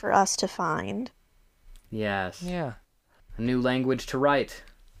magic for us to find. Yes. Yeah. A new language to write.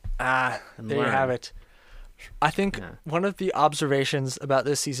 There you have it. I think one of the observations about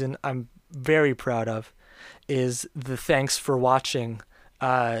this season I'm very proud of is the thanks for watching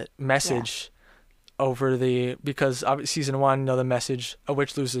message over because season 1, know the message, a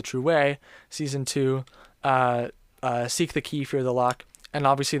witch loses the true way. Season 2, seek the key, fear the lock. and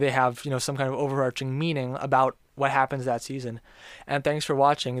obviously they have, some kind of overarching meaning about what happens that season. And thanks for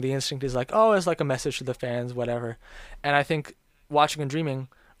watching. The instinct is like, oh, it's like a message to the fans, whatever. And I think Watching and Dreaming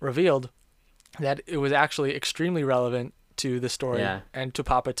revealed that it was actually extremely relevant to the story and to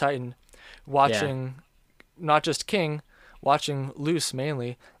Papa Titan. Watching not just King, watching Luce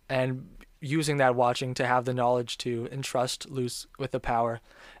mainly, and using that watching to have the knowledge to entrust Luce with the power,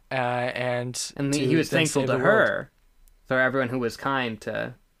 and he was thankful to her for everyone who was kind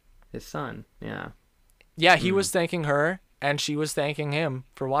to his son. Yeah, he was thanking her, and she was thanking him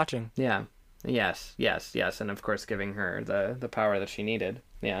for watching. Yeah. Yes, and of course giving her the power that she needed.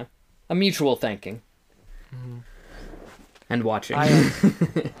 Yeah. A mutual thanking. Mm-hmm. And watching.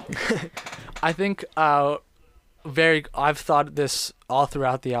 I think I've thought this all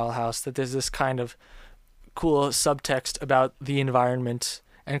throughout the Owl House, that there's this kind of cool subtext about the environment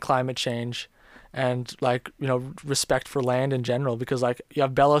and climate change, and respect for land in general, because you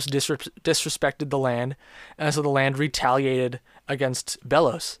have Belos disrespected the land, and so the land retaliated against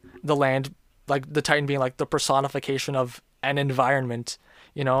Belos. The land, the Titan being the personification of an environment,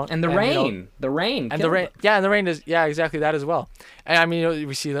 and the rain, the rain, and the rain, and the rain is exactly that as well. And I mean,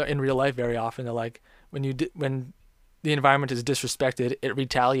 we see that in real life very often, that when the environment is disrespected, it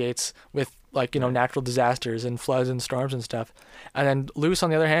retaliates with natural disasters and floods and storms and stuff. And then Luce, on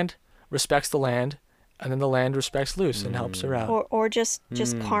the other hand, respects the land, and then the land respects Luce and helps her out. Or just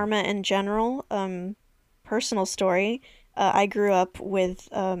karma in general. Personal story. I grew up with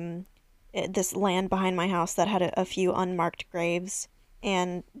this land behind my house that had a few unmarked graves,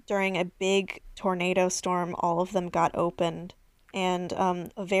 and during a big tornado storm, all of them got opened, and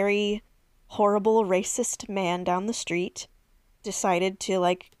a very horrible racist man down the street decided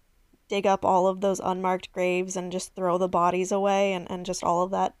to dig up all of those unmarked graves and just throw the bodies away and just all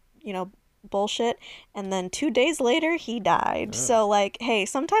of that, bullshit. And then 2 days later, he died. So hey,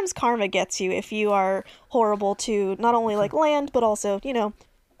 sometimes karma gets you if you are horrible to not only land, but also,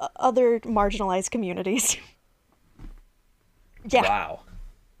 other marginalized communities. Yeah. Wow.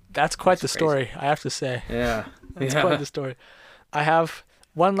 That's quite the story, I have to say. Yeah. That's quite the story. I have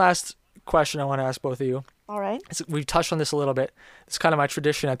one last question I want to ask both of you. All right. We've touched on this a little bit. It's kind of my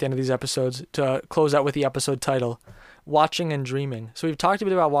tradition at the end of these episodes to close out with the episode title, Watching and Dreaming. So we've talked a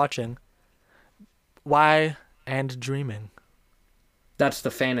bit about watching. Why and dreaming? That's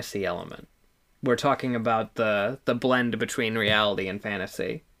the fantasy element. We're talking about the blend between reality and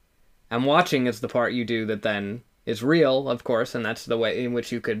fantasy. And watching is the part you do that then is real, of course, and that's the way in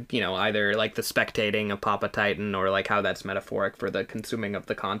which you could, either the spectating of Papa Titan, or how that's metaphoric for the consuming of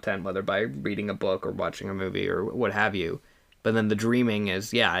the content, whether by reading a book or watching a movie or what have you. But then the dreaming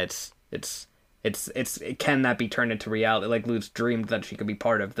is, can that be turned into reality? Luce dreamed that she could be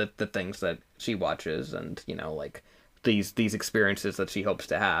part of the things that she watches, and these experiences that she hopes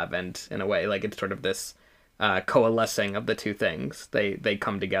to have, and in a way, it's sort of this coalescing of the two things. They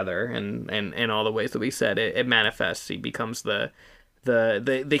come together, and in all the ways that we said, it manifests. He becomes the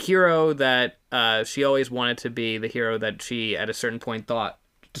hero that she always wanted to be, the hero that she at a certain point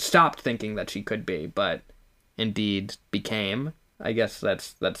stopped thinking that she could be, but indeed became. I guess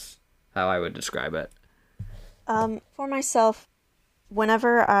that's how I would describe it. For myself,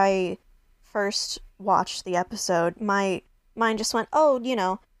 whenever I first watched the episode, my mind just went,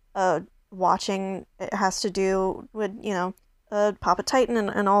 watching, it has to do with, Papa Titan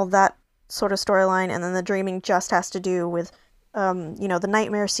and all that sort of storyline, and then the dreaming just has to do with, the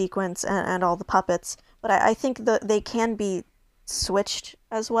nightmare sequence and all the puppets. But I think that they can be switched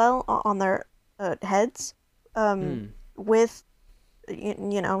as well on their heads, with,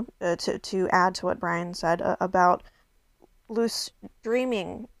 to add to what Brian said about Luce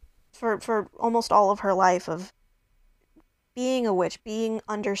dreaming for almost all of her life of being a witch,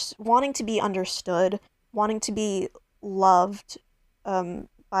 wanting to be understood, wanting to be loved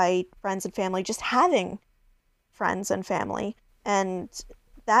by friends and family, just having friends and family. And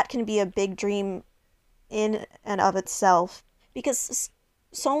that can be a big dream in and of itself, because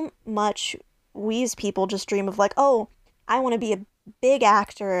so much we as people just dream of I want to be a big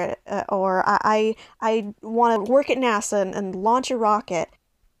actor, or I want to work at NASA and launch a rocket.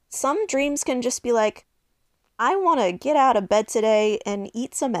 Some dreams can just be I want to get out of bed today and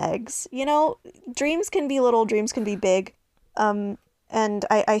eat some eggs. Dreams can be little, dreams can be big. And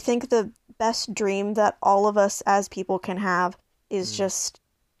I think the best dream that all of us as people can have is just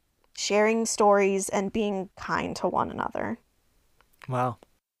sharing stories and being kind to one another. Wow.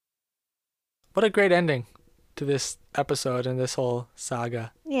 What a great ending to this episode and this whole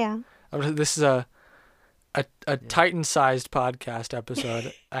saga. Yeah. This is a Titan-sized podcast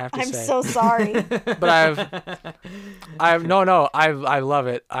episode. I have to I'm say. so sorry. But I love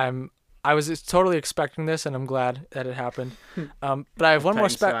it. I was totally expecting this, and I'm glad that it happened. But I have one more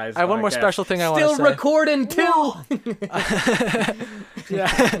special thing I want to say. Still recording too.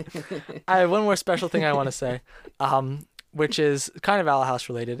 Yeah, I have one more special thing I want to say, which is kind of Owl House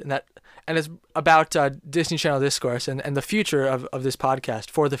related, and it's about Disney Channel Discourse and the future of this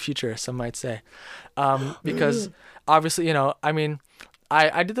podcast, for the future, some might say, because obviously, you know, I mean,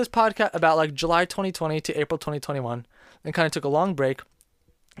 I did this podcast about like July 2020 to April 2021, and kind of took a long break.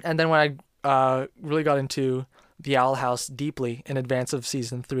 And then when I really got into the Owl House deeply in advance of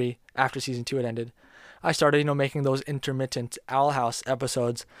season 3, after season 2 had ended, I started, you know, making those intermittent Owl House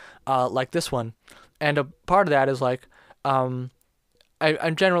episodes, like this one. And a part of that is like, I'm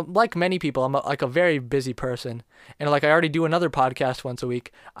general, like many people, I'm like a very busy person, and like I already do another podcast once a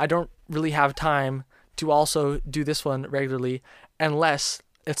week. I don't really have time to also do this one regularly, unless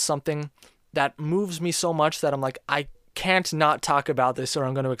it's something that moves me so much that I'm like, I can't not talk about this or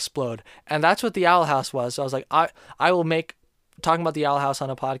I'm going to explode. And that's what the Owl House was. So I was like, I will make talking about the Owl House on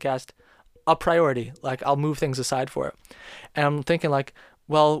a podcast a priority. Like, I'll move things aside for it. And I'm thinking like,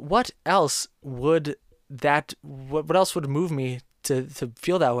 well, what else would move me to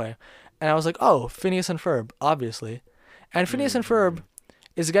feel that way? And I was like, oh, Phineas and Ferb, obviously. And Phineas and Ferb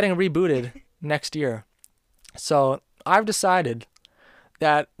is getting rebooted next year. So I've decided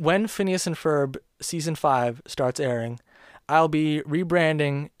that when Phineas and Ferb season 5 starts airing, I'll be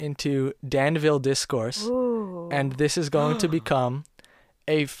rebranding into Danville Discourse. Ooh. And this is going to become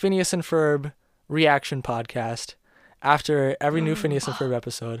a Phineas and Ferb reaction podcast. After every new Phineas and Ferb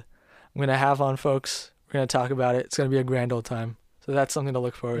episode, I'm going to have on folks. We're going to talk about it. It's going to be a grand old time. So that's something to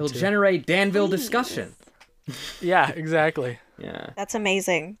look forward to. It'll generate Danville discussion. Yeah, exactly. Yeah. That's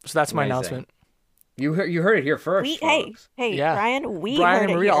amazing. So that's my Amazing. announcement. You heard it here first, folks. Hey, Yeah. Brian, Brian heard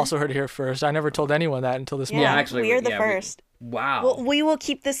and it Maria here. also heard it here first. I never told anyone that until this Yeah, moment. actually, we're the first. Wow. Well, we will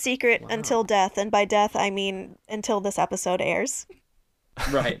keep this secret until death, and by death I mean until this episode airs.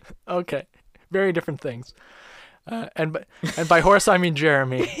 Right. Okay. Very different things. And by horse, I mean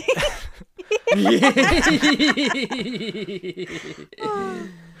Jeremy.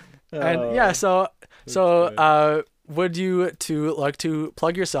 And yeah, so would you two like to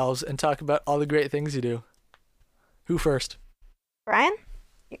plug yourselves and talk about all the great things you do? Who first? Brian?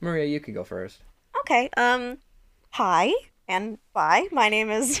 Maria, you could go first. Okay. Hi and bye. My name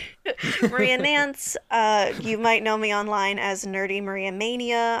is Maria Nance. You might know me online as Nerdy Maria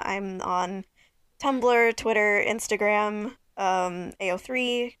Mania. I'm on Tumblr, Twitter, Instagram,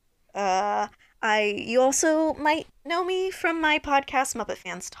 AO3. You also might know me from my podcast Muppet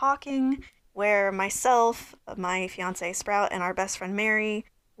Fans Talking, where myself, my fiance Sprout, and our best friend Mary,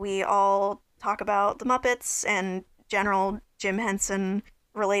 we all talk about the Muppets and general Jim Henson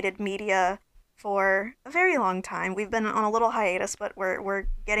related media for a very long time. We've been on a little hiatus, but we're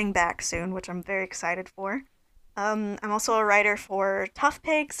getting back soon, which I'm very excited for. I'm also a writer for Tough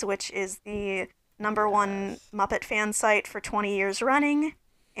Pigs, which is the #1 Muppet fan site for 20 years running,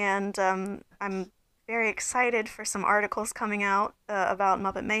 and I'm very excited for some articles coming out about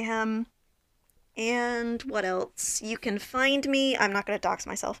Muppet Mayhem. And what else? You can find me. I'm not going to dox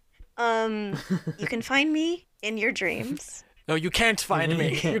myself. You can find me in your dreams. No, you can't find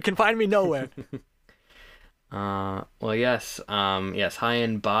me. You can find me nowhere. Well, yes. Yes. Hi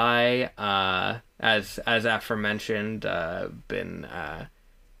and bye. As aforementioned, been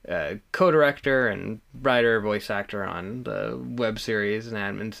co-director and writer, voice actor on the web series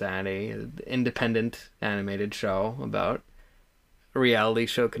Anim Insanity, an independent animated show about reality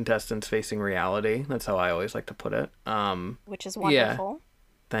show contestants facing reality. That's how I always like to put it. Which is wonderful. Yeah,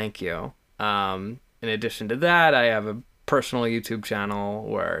 thank you. In addition to that, I have a personal YouTube channel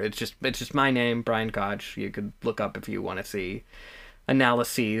where it's just my name, Brian Koch. You could look up if you want to see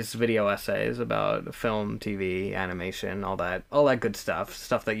analyses, video essays about film, TV, animation, all that good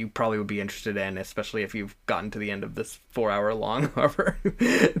stuff that you probably would be interested in, especially if you've gotten to the end of this 4-hour long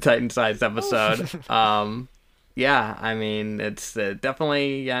Titan-sized episode. Yeah, I mean, it's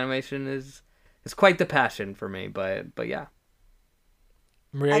definitely, animation is quite the passion for me, but yeah.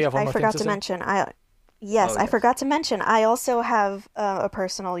 Maria, you have one more forgot thing to say? mention. I forgot to mention. I also have a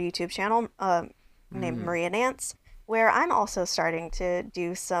personal YouTube channel named Maria Nance, where I'm also starting to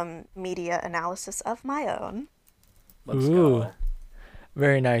do some media analysis of my own. Let's go.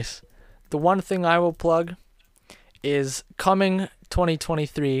 Very nice. The one thing I will plug is coming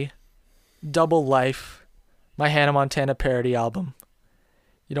 2023, Double Life, my Hannah Montana parody album.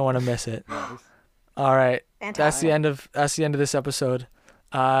 You don't want to miss it. Nice. All right. Fantastic. That's the end of this episode.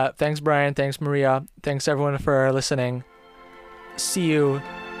 Thanks, Brian. Thanks, Maria. Thanks, everyone, for listening. See you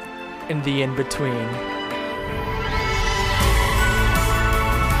in the in-between.